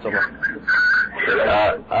السلام ورحمة الله.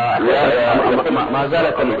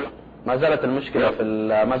 ما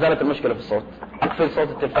زالت المشكلة في الصوت. أقفل صوت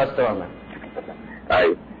التلفاز تماما.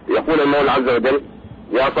 أي. يقول المولى عز وجل: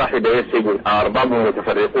 يا صاحبي السجن أأرباب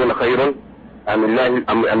متفرقون خير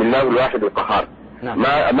أم الله الواحد القهار. نعم.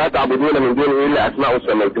 ما تعبدون من دونه إلا أسماء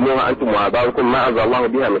سميتموها أنتم وآباؤكم ما أنزل الله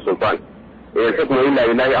بها من سلطان، إن الحكم إلا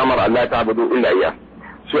لله أمر أن لا تعبدوا إلا إياه.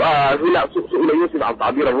 سئل يوسف عن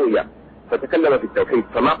تعبير الرؤيا فتكلم في التوحيد،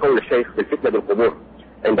 فما قول الشيخ في الفتنة بالقبور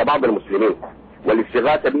عند بعض المسلمين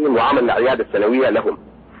والاستغاثة بهم وعمل الأعياد السنوية لهم،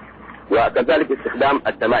 وكذلك استخدام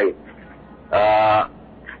التمائم.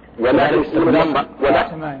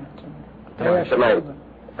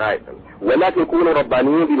 ولكن كونوا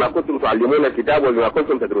ربانيين بما كنتم تعلمون الكتاب وبما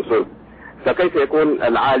كنتم تدرسون. فكيف يكون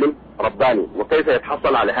العالم رباني وكيف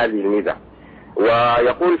يتحصل على هذه الميزة؟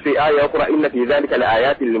 ويقول في آية أخرى إن في ذلك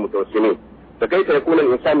لآيات للمتوسمين. فكيف يكون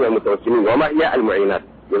الإنسان من المتوسمين وما هي المعينات؟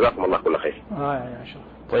 جزاكم الله كل خير.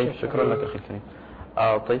 طيب شكرا لك أخي الكريم.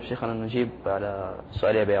 طيب شيخنا نجيب على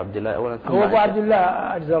سؤال أبي عبد الله أولا. هو أبو عبد الله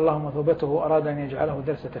أجزى الله مثوبته أراد أن يجعله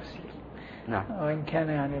درس تفسير. نعم. وإن كان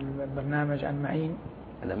يعني البرنامج عن معين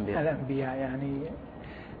الأنبياء يعني،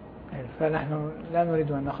 فنحن لا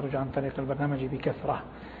نريد أن نخرج عن طريق البرنامج بكثرة.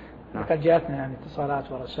 نعم. قد جاءتنا يعني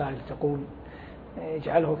اتصالات ورسائل تقول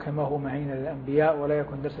اجعله كما هو معين الأنبياء ولا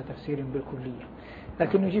يكون درس تفسير بالكلية،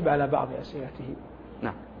 لكن نجيب على بعض أسئلته.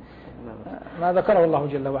 نعم. ما ذكره الله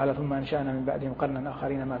جل وعلا ثم أنشأنا من بعدهم قرنا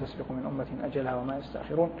آخرين ما تسبق من أمة أجلها وما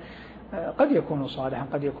يستأخرون. قد يكون صالحا،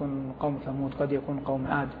 قد يكون قوم ثمود، قد يكون قوم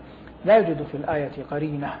عاد. لا يوجد في الآية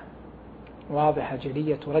قرينة واضحة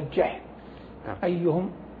جلية ترجح أيهم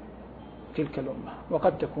تلك الأمة،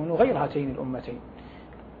 وقد تكون غير هاتين الأمتين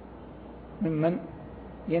ممن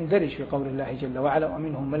يندرج في قول الله جل وعلا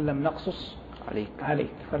ومنهم من لم نقصص عليك.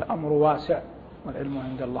 فالأمر واسع والعلم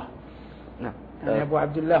عند الله. نعم. يعني أبو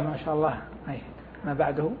عبد الله ما شاء الله ما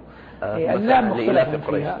بعده اللام مختلف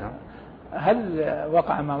فيها. هل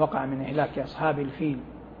وقع ما وقع من إهلاك أصحاب الفيل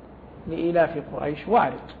لإيلاف قريش؟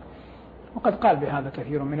 وارد، وقد قال بهذا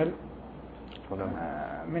كثير من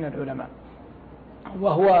العلماء،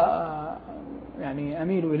 وهو يعني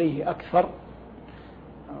أميل إليه أكثر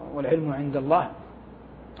والعلم عند الله،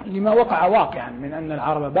 لما وقع واقعا من أن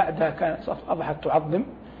العرب بعدها كانت أضحت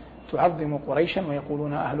تعظم قريشا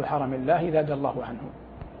ويقولون أهل حرم الله زاد الله عنهم.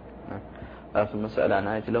 ثم سأل عن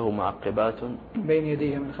آية له معقبات بين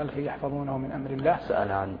يديه من خلفه يحفظونه من أمر الله.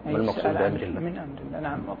 سأل عن ما المقصود بأمر الله؟ من أمر الله.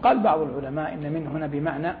 نعم. وقال بعض العلماء إن من هنا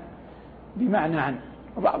بمعنى عن،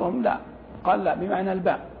 وبعضهم لا قال لا بمعنى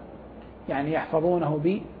الباء، يعني يحفظونه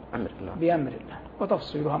بأمر الله،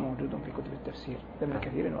 وتفصيلها موجود في كتب التفسير ابن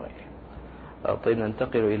كثير وغيره. طيب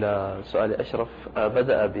ننتقل إلى سؤال أشرف.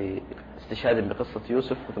 بدأ باستشهاد بقصة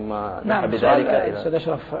يوسف ثم نحى بذلك إلى أستاذ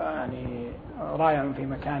أشرف يعني رائع في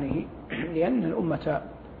مكانه، لأن الأمة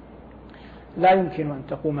لا يمكن أن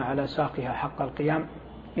تقوم على ساقها حق القيام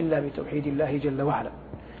إلا بتوحيد الله جل وعلا.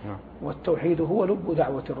 والتوحيد هو لب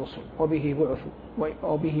دعوة الرسل،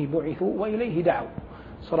 وبه بعثوا وإليه دعوا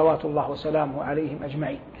صلوات الله وسلامه عليهم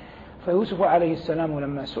أجمعين. فيوسف عليه السلام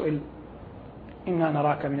لما سئل إنا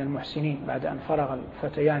نراك من المحسنين بعد أن فرغ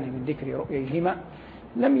الفتيان من ذكر رؤيهما،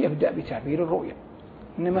 لم يبدأ بتعبير الرؤيا،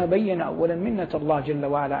 إنما بين أولا منة الله جل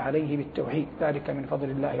وعلا عليه بالتوحيد، ذلك من فضل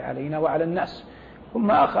الله علينا وعلى الناس،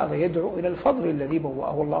 ثم أخذ يدعو إلى الفضل الذي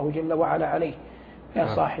بوأه الله جل وعلا عليه. يا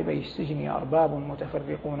صاحبي السجن أرباب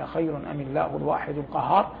متفرقون خير أم الله الواحد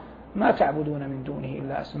القهار ما تعبدون من دونه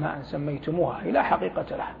إلا أسماء سميتموها إلى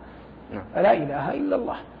حقيقة لها، فلا إله إلا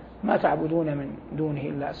الله، ما تعبدون من دونه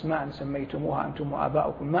إلا أسماء سميتموها أنتم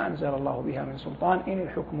وآباؤكم ما أنزل الله بها من سلطان إن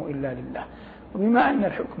الحكم إلا لله، وبما أن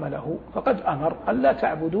الحكم له فقد أمر ألا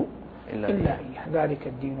تعبدوا إلا إياه، ذلك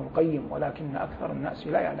الدين القيم ولكن أكثر الناس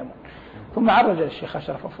لا يعلمون. ثم عرج الشيخ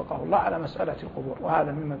أشرف وفقه الله على مسألة القبور،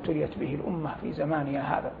 وهذا مما ابتليت به الأمة في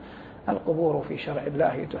زمانها هذا. القبور في شرع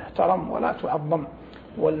الله تحترم ولا تعظم،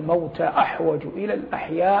 والموت أحوج إلى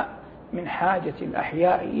الأحياء من حاجة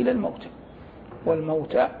الأحياء إلى الموت،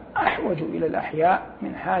 والموت أحوج إلى الأحياء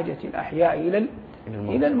من حاجة الأحياء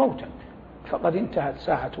إلى الموت. فقد انتهت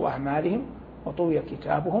ساعة أعمالهم وطوي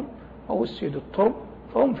كتابهم ووسد الترب،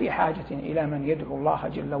 فهم في حاجة إلى من يدعو الله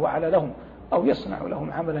جل وعلا لهم أو يصنع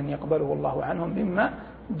لهم عملا يقبله الله عنهم، مما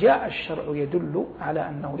جاء الشرع يدل على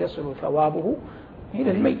أنه يصل ثوابه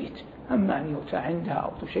إلى الميت. أما أن يؤتى عندها أو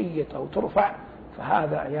تشيط أو ترفع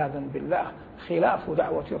فهذا عياذا بالله خلاف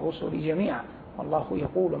دعوة الرسل جميعا. والله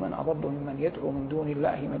يقول من أضل ممن يدعو من دون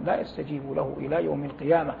الله من لا يستجيب له إلى يوم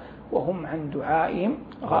القيامة وهم عن دعائهم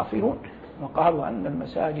غافلون، وقالوا أن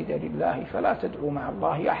المساجد لله فلا تدعوا مع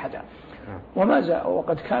الله أحدا.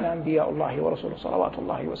 وقد كان أنبياء الله ورسوله صلوات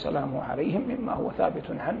الله وسلامه عليهم مما هو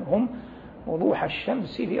ثابت عنهم وضوح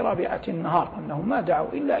الشمس في رابعة النهار أنهم ما دعوا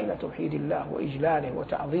إلا إلى توحيد الله وإجلاله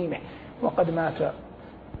وتعظيمه. وقد مات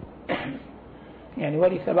يعني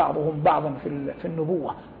ورث بعضهم بعضا في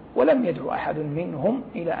النبوة، ولم يدعو أحد منهم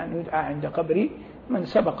إلى أن يدعى عند قبر من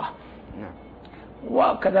سبقه.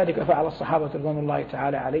 وكذلك فعل الصحابة رضوان الله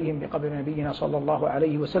تعالى عليهم بقبر نبينا صلى الله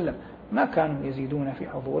عليه وسلم، ما كانوا يزيدون في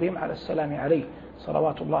حضورهم على السلام عليه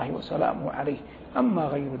صلوات الله وسلامه عليه. أما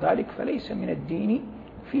غير ذلك فليس من الدين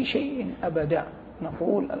في شيء أبدا.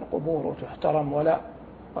 نقول القبور تحترم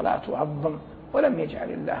ولا تعظم، ولم يجعل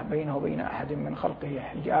الله بينه وبين أحد من خلقه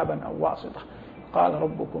حجابا أو واسطة. قال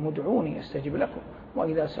ربكم ادعوني استجب لكم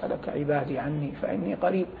وإذا سألك عبادي عني فإني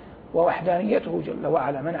قريب. ووحدانيته جل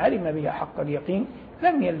وعلا من علم بها حق اليقين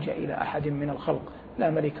لم يلجأ إلى أحد من الخلق، لا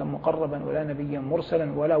ملكا مقربا ولا نبيا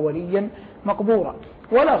مرسلا ولا وليا مقبورا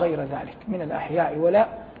ولا غير ذلك من الأحياء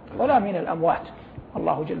ولا من الأموات.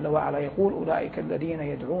 الله جل وعلا يقول أولئك الذين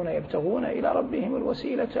يدعون يبتغون إلى ربهم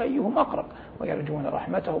الوسيلة أيهم أقرب ويرجون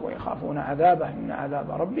رحمته ويخافون عذابه إن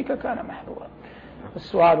عذاب ربك كان محذورا.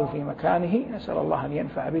 السؤال في مكانه، نسأل الله أن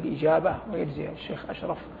ينفع بالإجابة ويجزي الشيخ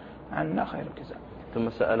أشرف عنا خير الجزاء. ثم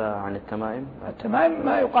سأل عن التمائم. التمائم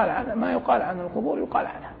ما يقال عن القبور يقال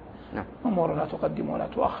عنها. نعم. أمور لا تقدم ولا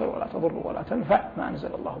تؤخر ولا تضر ولا تنفع ما أنزل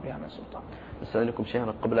الله بها من سلطان. نسألكم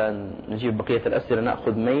شيخنا قبل أن نجيب بقية الأسئلة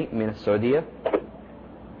نأخذ مي من السعودية.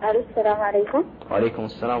 السلام عليكم. وعليكم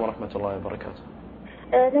السلام ورحمة الله وبركاته.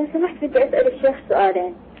 لو سمحت بدي أسأل الشيخ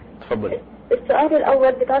سؤالين. تفضل. السؤال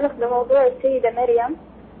الأول بيتعلق بموضوع السيدة مريم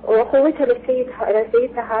وأخوتها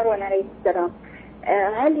لسيدنا هارون عليه السلام.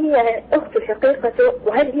 هل هي أخت شقيقته،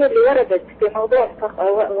 وهل هي اللي وردت في موضوع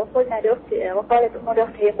وقلنا لأختي وقالت أم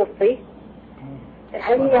الأخت هي قصي؟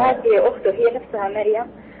 هل هي هذه أخته هي نفسها مريم؟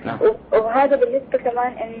 نعم. وهذا بالنسبة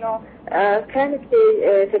كمان إنه كانت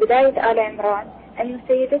في بداية آل عمران إنه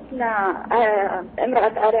سيدتنا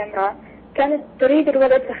امرأة آل عمران كانت تريد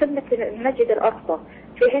الولد لخدمة المسجد الأقصى،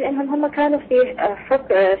 في حين إنهم هم كانوا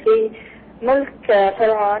في ملك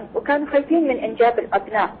فرعون وكانوا خايفين من إنجاب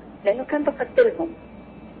الأبناء لأنه كان بقتلهم.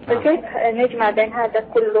 فكيف نجمع بين هذا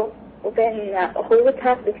كله وبين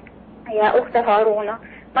أخوتها يا أخت هارون؟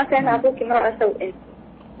 ما كان أبوك امرأة سوء.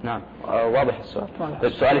 نعم واضح السؤال.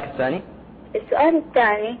 سؤالك الثاني؟ السؤال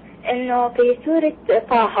الثاني إنه في سورة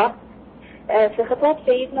طه في خطاب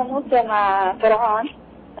سيدنا موسى مع فرعون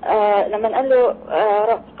لما قال له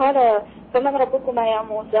قال فمن ربكما يا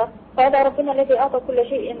موسى؟ قال ربنا الذي أعطى كل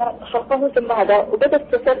شيء خلقه ثم هدى. وبدأ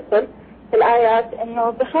التسلسل في الآيات إنه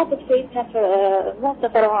بخاطب سيدنا موسى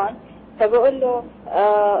فرعون فبقول له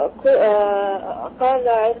قال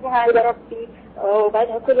علمها عند ربي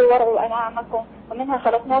وبعدها كلوا وارعوا أنعامكم ومنها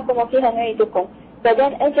خلقناكم وفيها نعيدكم.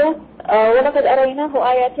 بعدين أجا ولقد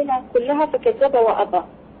أريناه آياتنا كلها فكذب وأبى.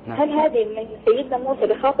 هل هذه من سيدنا موسى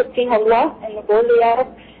بخاطب فيها الله إنه بقول له يا رب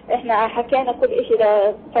إحنا حكينا كل شيء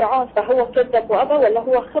لفرعون فهو كذب وأبى، ولا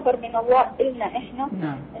هو خبر من الله إلنا إحنا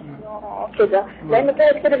إنه كذا؟ لأنه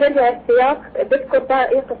كده بيرجع السياق بذكر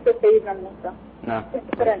بقى قصة سيدنا موسى. نعم.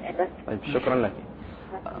 شكرا لك. طيب شكرا لك.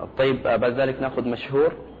 طيب بعد ذلك نأخذ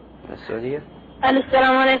مشهور من السعودية.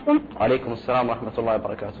 السلام عليكم. وعليكم السلام ورحمة الله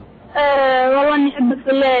وبركاته. والله إني أحبك في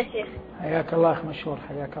الله يا شيخ. حياك الله أخ مشهور،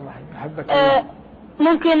 حياك الله أحبك الله.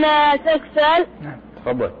 ممكن أسألك سؤال؟ نعم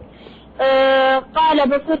تفضل. قال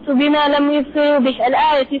بصرت بما لم يبصروا به،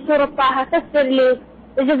 الآية في سورة طه، فسر لي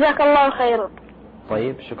وجزاك الله خيرا.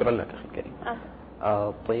 طيب شكرا لك أخي الكريم.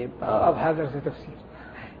 طيب أضحى درس تفسير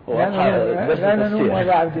لا ننوم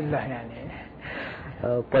ولا عبد الله يعني.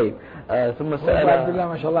 طيب ثم سأل عبد الله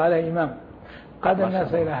ما شاء الله عليه إمام قاد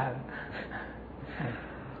الناس إلى هذا.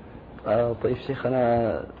 طيب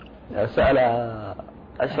شيخنا سأل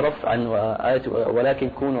أشرف عن آية ولكن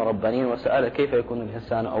كونوا ربانيين، وسأل كيف يكون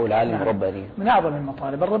الإنسان أو العالم ربانيا. من أعظم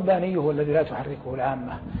المطالب الرباني هو الذي لا تحركه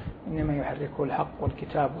العامة، إنما يحركه الحق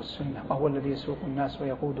والكتاب والسنة، وهو الذي يسوق الناس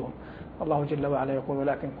ويقودهم. الله جل وعلا يقول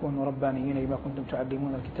ولكن كونوا ربانيين بما كنتم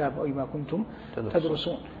تعلمون الكتاب وبما كنتم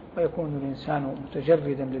تدرسون. ويكون الإنسان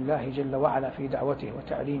متجردا لله جل وعلا في دعوته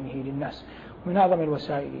وتعليمه للناس. ومن أعظم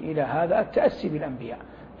الوسائل إلى هذا التأسي بالأنبياء،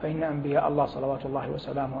 فإن أنبياء الله صلوات الله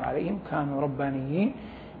وسلامه عليهم كانوا ربانيين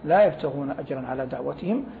لا يبتغون أجرا على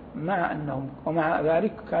دعوتهم، ومع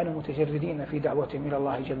ذلك كانوا متجردين في دعوتهم إلى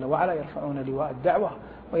الله جل وعلا، يرفعون لواء الدعوة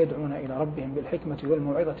ويدعون إلى ربهم بالحكمة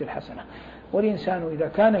والموعظة الحسنة. والإنسان إذا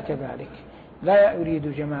كان كذلك لا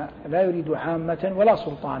يريد عامة ولا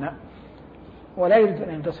سلطانا ولا يريد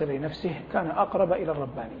أن ينتصر لنفسه، كان أقرب إلى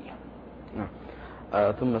الربانية. نعم.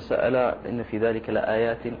 ثم سأل إن في ذلك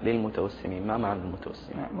لآيات للمتوسمين. ما معنى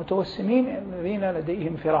المتوسمين؟ المتوسمين الذين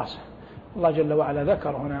لديهم فراسة. الله جل وعلا ذكر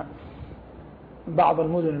هنا بعض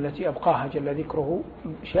المدن التي أبقاها جل ذكره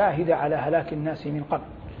شاهد على هلاك الناس من قبل،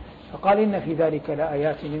 فقال إن في ذلك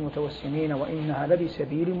لآيات للمتوسمين وإنها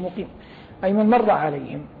لبسبيل مقيم، أي من مر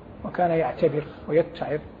عليهم وكان يعتبر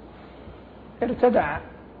ويتعظ ارتدع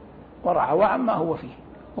ورعى عما هو فيه،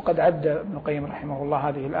 وقد عد ابن القيم رحمه الله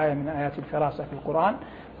هذه الآية من آيات الفراسة في القرآن،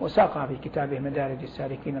 وساقها في كتابه مدارج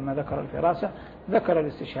السالكين لما ذكر الفراسة، ذكر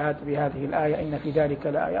الاستشهاد بهذه الآية إن في ذلك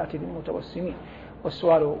لآيات للمتوسمين،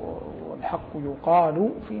 والسؤال والحق يقال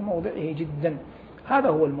في موضعه جدا. هذا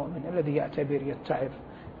هو المؤمن الذي يعتبر يتعظ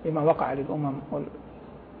بما وقع للأمم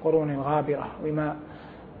والقرون الغابرة وما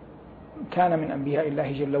كان من أنبياء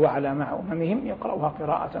الله جل وعلا مع أممهم، يقرأها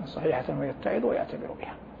قراءة صحيحة ويتعظ ويعتبر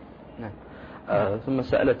بها. نعم. ثم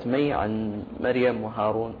سألت مي عن مريم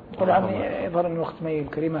وهارون. طبعا يظهر أن أخت مي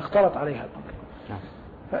الكريمة اختلط عليها الأمر. نعم.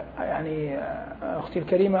 يعني أختي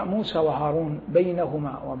الكريمة موسى وهارون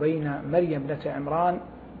بينهما وبين مريم ابنة عمران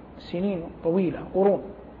سنين طويلة، قرون.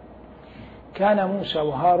 كان موسى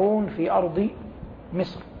وهارون في أرض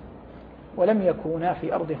مصر ولم يكونا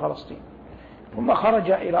في أرض فلسطين، ثم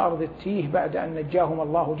خرج إلى أرض التيه بعد أن نجاهم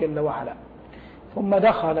الله جل وعلا، ثم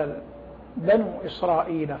دخل بنو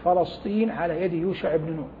إسرائيل فلسطين على يد يوشع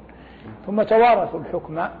بن نون، ثم توارثوا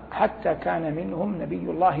الحكم حتى كان منهم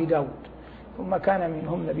نبي الله داود، ثم كان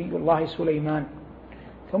منهم نبي الله سليمان،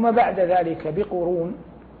 ثم بعد ذلك بقرون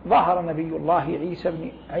ظهر نبي الله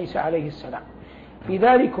عيسى عليه السلام. في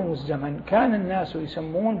ذلكم الزمن كان الناس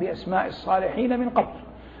يسمون بأسماء الصالحين من قبل،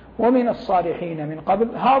 ومن الصالحين من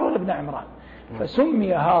قبل هارون بن عمران،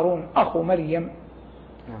 فسمي هارون أخو مريم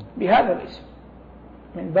بهذا الاسم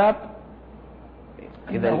من باب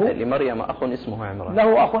إذا لمريم أخ اسمه عمران،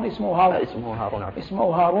 له أخ اسمه هارون، اسمه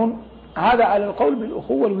هارون. هذا على القول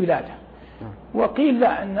بالأخوة والولادة. وقيل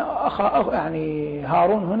لا أن يعني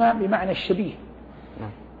هارون هنا بمعنى الشبيه،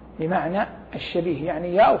 بمعنى الشبيه،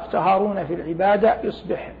 يعني يا أخت هارون في العبادة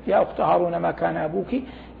يصبح يا أخت هارون ما كان أبوك،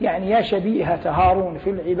 يعني يا شبيهة هارون في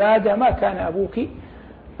العبادة ما كان أبوك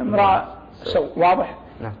امرأة سوء. واضح؟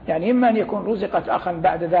 يعني إما أن يكون رزقت أخا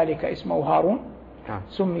بعد ذلك اسمه هارون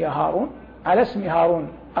سمي هارون على اسم هارون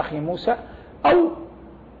أخي موسى، أو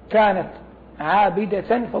كانت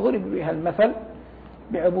عابدة فضرب بها المثل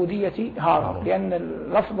بعبودية هارون، لأن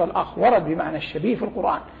اللفظ الأخ ورد بمعنى الشبيه في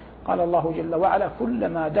القرآن. قال الله جل وعلا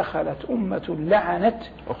كلما دخلت أمة لعنت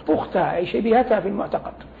أختها، أي شبيهتها في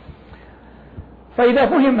المعتقد. فإذا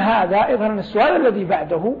فهم هذا يظهر أن السؤال الذي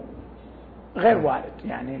بعده غير وارد،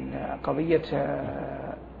 يعني قضية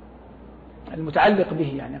المتعلق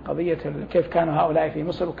به، يعني قضية كيف كانوا هؤلاء في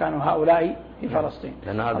مصر وكانوا هؤلاء في فلسطين.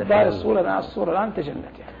 الصورة الآن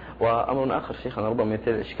تجلت يعني. وأمر آخر شيخنا ربما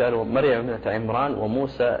مثل الإشكال مريم ابنة عمران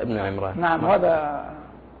وموسى ابن عمران. نعم، هذا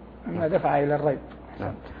مما دفع إلى الريب.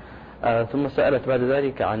 نعم. ثم سألت بعد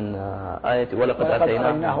ذلك عن آية ولقد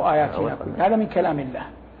آتيناه آياتنا كلها. هذا من كلام الله.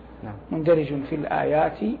 نعم. مندرج في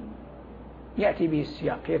الآيات يأتي به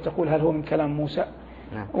السياق. هي تقول هل هو من كلام موسى؟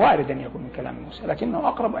 نعم. وارد أن يكون من كلام موسى، لكنه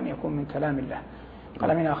أقرب أن يكون من كلام الله.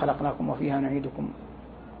 قال منها خلقناكم وفيها نعيدكم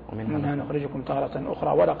ومنها نخرجكم تارة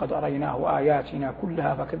أخرى ولقد أريناه آياتنا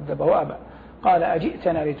كلها فكذب وأبى قال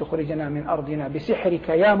أجئتنا لتخرجنا من أرضنا بسحرك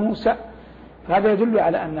يا موسى. فهذا يدل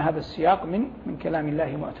على أن هذا السياق من كلام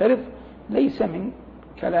الله معترض، ليس من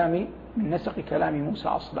نسق كلام موسى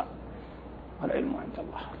أصلا، والعلم عند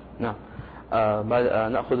الله. نعم.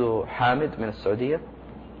 نأخذ حامد من السعودية.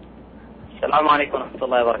 السلام عليكم ورحمة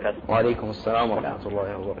الله وبركاته. وعليكم السلام ورحمة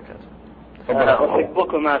الله وبركاته.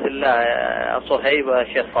 أحبكما في الله صهيب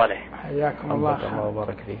والشيخ صالح. حياكم الله. الله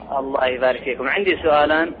وبارك فيك. الله يبارك فيكم. عندي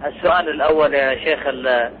سؤالان. السؤال الأول يا شيخ،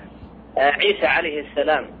 عيسى عليه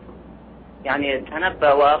السلام يعني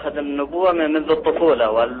تنبأ وأخذ النبوة منذ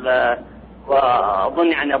الطفولة،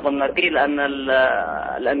 وأظن قيل أن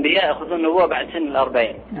الأنبياء يأخذون النبوة بعد سن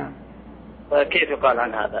 40. نعم. وكيف يقال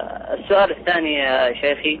عن هذا؟ السؤال الثاني يا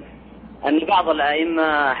شيخي، أن بعض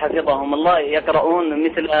الأئمة حفظهم الله يقرؤون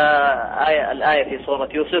مثل الآية في سورة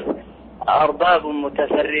يوسف أرباب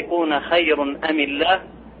متفرقون خير أم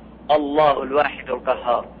الله الواحد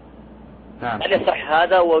القهار. نعم. هل يصح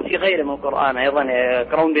هذا؟ وفي غير من القرآن أيضا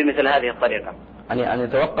يقرؤون بمثل هذه الطريقة، يعني أن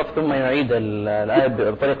يتوقف ثم يعيد الآية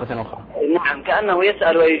بطريقة أخرى. نعم، كأنه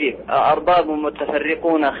يسأل ويجيب أرباب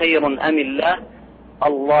متفرقون خير أم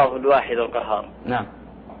الله الواحد القهار. نعم،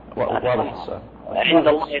 واضح السؤال. عند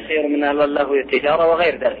الله خير من الله التجارة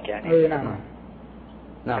وغير ذلك يعني. نعم.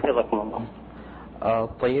 نعم. حفظكم الله.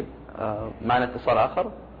 طيب، معنا اتصال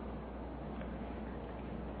آخر.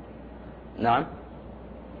 نعم.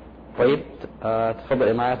 طيب،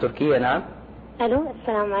 تفضل معنا تركيا. نعم. ألو،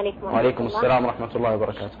 السلام عليكم. وعليكم السلام ورحمة الله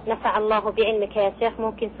وبركاته. نفع الله بعلمك يا شيخ.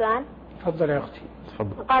 ممكن سؤال؟ تفضل يا أختي.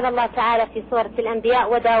 تفضل. قال الله تعالى في سورة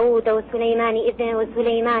الأنبياء وداود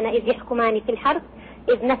وسليمان إذ يحكمان في الحرث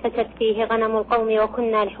إذ نفشت فيه غنم القوم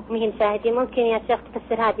وكنا لحكمهم شاهدين. ممكن يا شيخ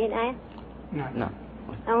تفسر هذه الآية؟ نعم.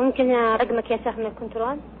 أو ممكن رقمك يا شيخ من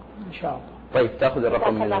الكنترول؟ إن شاء الله. طيب، تأخذ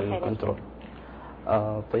الرقم من الكنترول.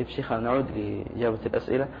 طيب شيخنا نعود لإجابة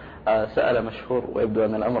الأسئلة. سأل مشهور ويبدو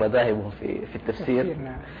أن الأمر ذاهب في التفسير.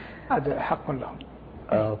 هذا حق لهم.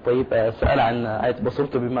 طيب سأل عن آية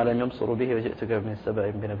بصرت بما لم يبصروا به وجئتك من سبأ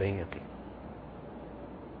بنبأ يقين.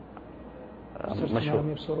 مشهور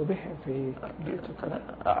لم يبصروا به في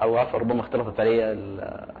أو عفوا ربما اختلطت علي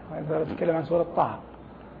هذا تتكلم عن سورة طه.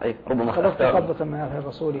 أي ربما اختلطت قبضة من آثار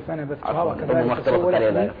الرسول فنبذتها ربما اختلطت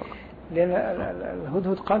علي لا يفرق. لأن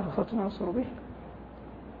الهدهد قال بصرت ما يبصروا به.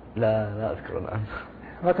 لا أذكر الآن.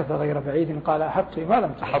 مكث غير بعيد قال أحط ما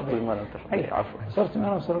لم تحط به. عفوا. بصرت ما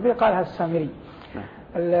لم يبصروا به قالها السامري.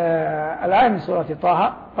 الآية من سورة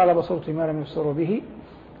طه قال بصرت ما لم يبصروا به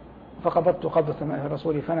فقبضت قبضة من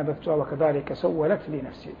الرسول فنبذتها وكذلك سولت لي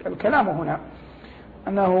نفسي. الكلام هنا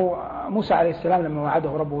أنه موسى عليه السلام لما وعده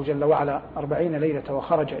ربه جل وعلا 40 ليلة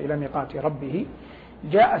وخرج إلى ميقات ربه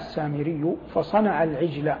جاء السامري فصنع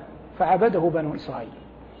العجل فعبده بنو إسرائيل.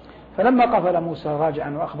 فلما قفل موسى راجعا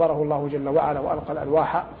وأخبره الله جل وعلا وألقى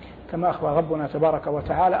الألواح كما أخبر ربنا تبارك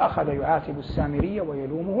وتعالى أخذ يعاتب السامري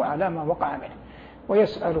ويلومه على ما وقع منه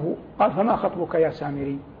ويسأله قال فما خطبك يا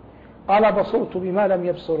سامري؟ قال بصرت بما لم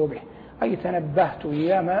يبصروا به أي تنبهت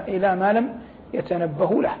إلى ما لم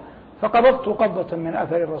يتنبه له فقبضت قبضة من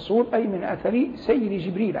أثر الرسول أي من أثر سير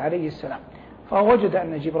جبريل عليه السلام فوجد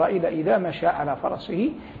أن جبرائيل إذا مشى على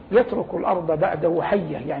فرسه يترك الأرض بعده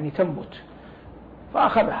حية يعني تنبت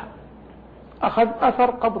فأخذها أخذ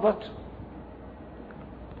أثر قبضة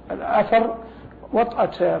الأثر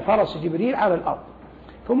وطأة فرس جبريل على الأرض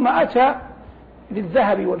ثم أتى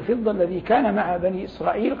للذهب والفضة الذي كان مع بني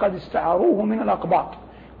إسرائيل قد استعاروه من الأقباط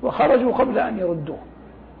وخرجوا قبل أن يردوه.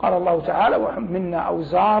 قال الله تعالى وحملنا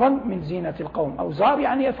أوزارا من زينة القوم. أوزار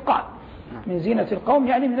يعني أثقال من زينة القوم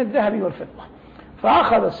يعني من الذهب والفضة.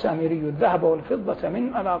 فأخذ السامري الذهب والفضة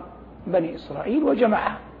من بني إسرائيل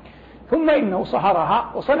وجمعها ثم إنه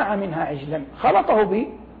صهرها وصنع منها عجلا خلطه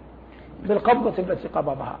بالقبضة التي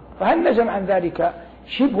قبضها. فهل نجم عن ذلك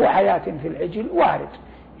شبه حياة في العجل؟ وارد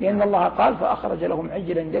لأن الله قال فأخرج لهم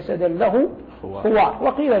عجلا جسدا له خوار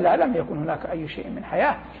وقيل لا لم يكن هناك أي شيء من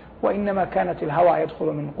حياة وإنما كانت الهواء يدخل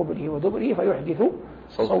من قبله ودبره فيحدث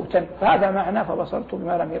صوتا فهذا معنى فبصرت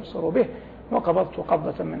بما لم يبصروا به وقبضت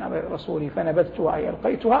قبضة من أمر الرسول فنبذتها أي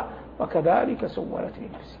ألقيتها وكذلك سولت لي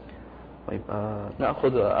نفسي. طيب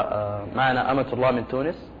نأخذ معنا أمة الله من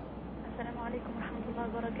تونس. السلام عليكم ورحمة الله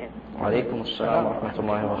وبركاته. وعليكم السلام ورحمة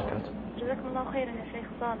الله وبركاته. جزاكم الله خيرا يا شيخ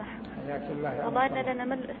صالح. حياك الله. والله أننا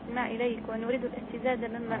نمل الاستماع إليك ونريد الاستزادة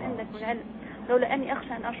مما عندك من علم لولا أني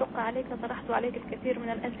أخشى أن أشق عليك لطرحت عليك الكثير من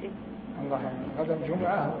الأسئلة. الله غدا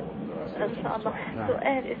الجمعة إن شاء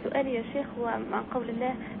الله. سؤالي يا شيخ هو عن قول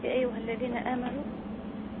الله يا أيها الذين آمنوا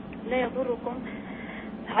لا يضركم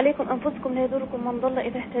عليكم أنفسكم لا يضركم من ضل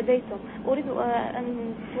إذا اهتديتم. أريد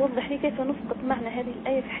أن توضح لي كيف نسقط معنى هذه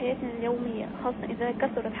الآية في حياتنا اليومية خاصة إذا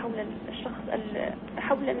كثرت حول الشخص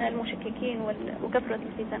حولنا المشككين وكثرة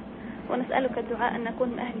الفتن ونسألك الدعاء أن نكون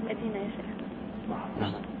من أهل المدينة يا شيخ.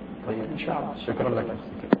 طيب إن شاء الله. شكرا لك.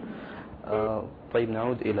 طيب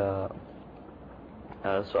نعود إلى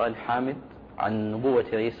سؤال حامد عن نبوة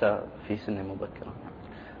عيسى في سن مبكرة.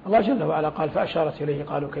 الله جل وعلا قال فأشارت إليه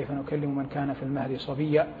قالوا كيف نكلم من كان في المهد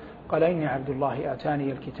صبيا قال إني عبد الله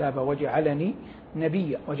آتاني الكتاب وجعلني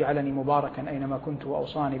نبيا وجعلني مباركا أينما كنت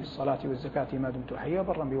وأوصاني بالصلاة والزكاة ما دمت حيا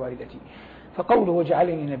وبرا بوالدتي. فقوله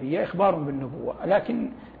وجعلني نبيا إخبار بالنبوة لكن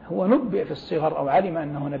هو نبئ في الصغر أو علم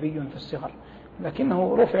أنه نبي في الصغر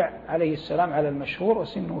لكنه رفع عليه السلام على المشهور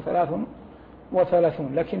وسنه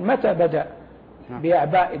 33 لكن متى بدأ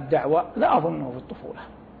بأعباء الدعوة لا أظنه في الطفولة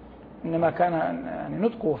إنما كان يعني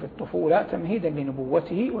نطقه في الطفولة تمهيدا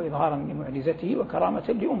لنبوته وإظهارا لمعجزته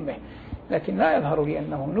وكرامة لأمه لكن لا يظهر لي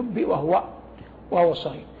أنه نبئ وهو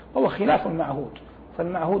صغير وهو خلاف المعهود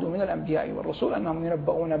فالمعهود من الأنبياء والرسول أنهم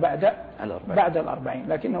ينبؤون بعد 40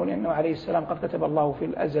 لكنه لأنه عليه السلام قد كتب الله في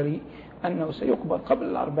الأزل أنه سيقبض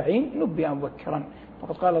قبل 40 نبئ مبكرا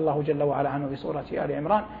وقد قال الله جل وعلا عنه في سورة آل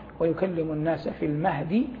عمران ويكلم الناس في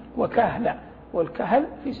المهد وكهلا والكهل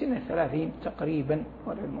في سن 30 تقريبا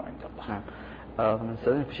والعلم عند الله.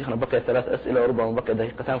 نستاذنك شيخنا بقي 3 أسئلة وربما بقي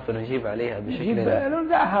دقيقتان فنجيب عليها بشكل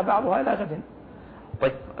نرجعها بعضها إلى غد.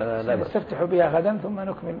 طيب لا بأس نستفتح بها غدا ثم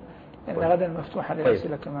نكمل لأن غدا مفتوحة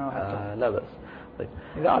للأسئلة كما وعدت. لا بأس. طيب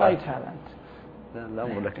إذا أرأيت هذا أنت. لا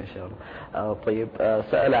أمر لك إن شاء الله. طيب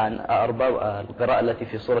سأل عن أرباب القراءة التي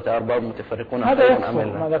في سورة أرباب متفرقون. هذا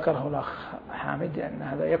يكثر ما ذكره الأخ حامد أن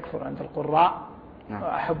هذا يكثر عند القراء.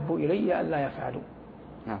 وأحب إلي ألا يفعلوا.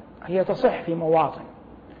 هي تصح في مواطن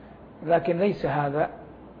لكن ليس هذا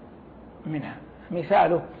منها.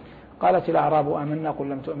 مثاله قالت الأعراب آمنا قل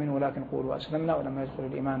لم تؤمنوا ولكن قولوا أسلمنا ولما يدخل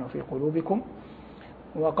الإيمان في قلوبكم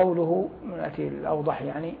وقوله التي الأوضح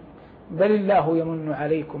يعني بل الله يمن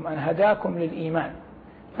عليكم أن هداكم للإيمان،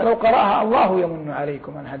 فلو قرأها الله يمن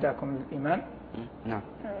عليكم أن هداكم للإيمان نعم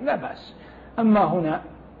لا بأس. أما هنا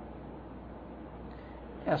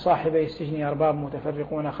يا صاحبي السجن أرباب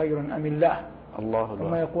متفرقون خير أم الله،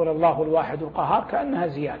 ثم يقول الله الواحد القهار كأنها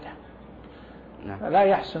زيادة، نعم. فلا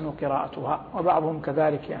يحسن قراءتها. وبعضهم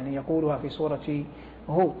كذلك يعني يقولها في سورة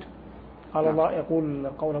هود، قال نعم. الله يقول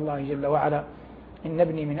قول الله جل وعلا إن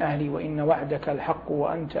ابني من أهلي وإن وعدك الحق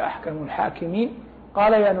وأنت أحكم الحاكمين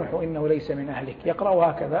قال يا نوح إنه ليس من أهلك،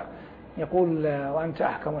 يقرأ هكذا يقول وأنت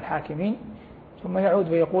أحكم الحاكمين، ثم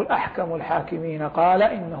يعود ويقول أحكم الحاكمين قال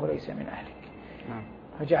إنه ليس من أهلك، نعم.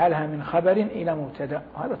 فجعلها من خبر إلى مبتدأ،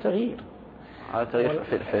 هذا تغيير، هذا تغيير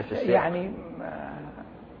في السياق. يعني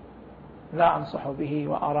لا أنصح به،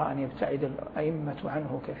 وأرى أن يبتعد الأئمة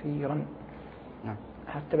عنه كثيرا، نعم.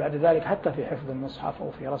 حتى بعد ذلك حتى في حفظ المصحف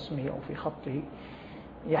أو في رسمه أو في خطه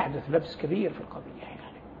يحدث لبس كبير في القضية يعني.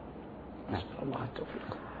 نسأل الله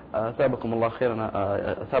التوفيق. أثابكم الله خيرا،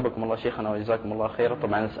 أثابكم الله شيخنا وجزاكم الله خيرا.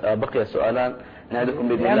 طبعا بقي سؤالان نعدكم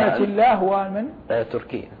بإذن الله. نعمة الله هو من؟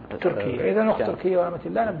 تركيا. إذا نخت تركيا ونعمة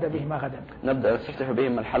الله نبدأ بهما غدا. نبدأ نستفتح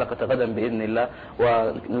بهما الحلقة غدا بإذن الله.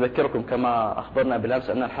 ونذكركم كما أخبرنا بالأمس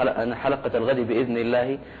أن حلقة الغد بإذن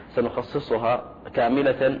الله سنخصصها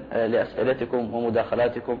كاملة لأسئلتكم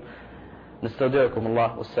ومداخلاتكم. نستودعكم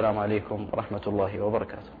الله، والسلام عليكم ورحمة الله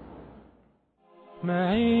وبركاته.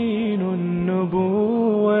 معين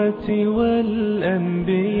النبوة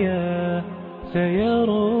والأنبياء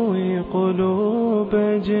سيروي قلوب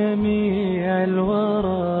جميع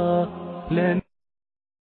الورى.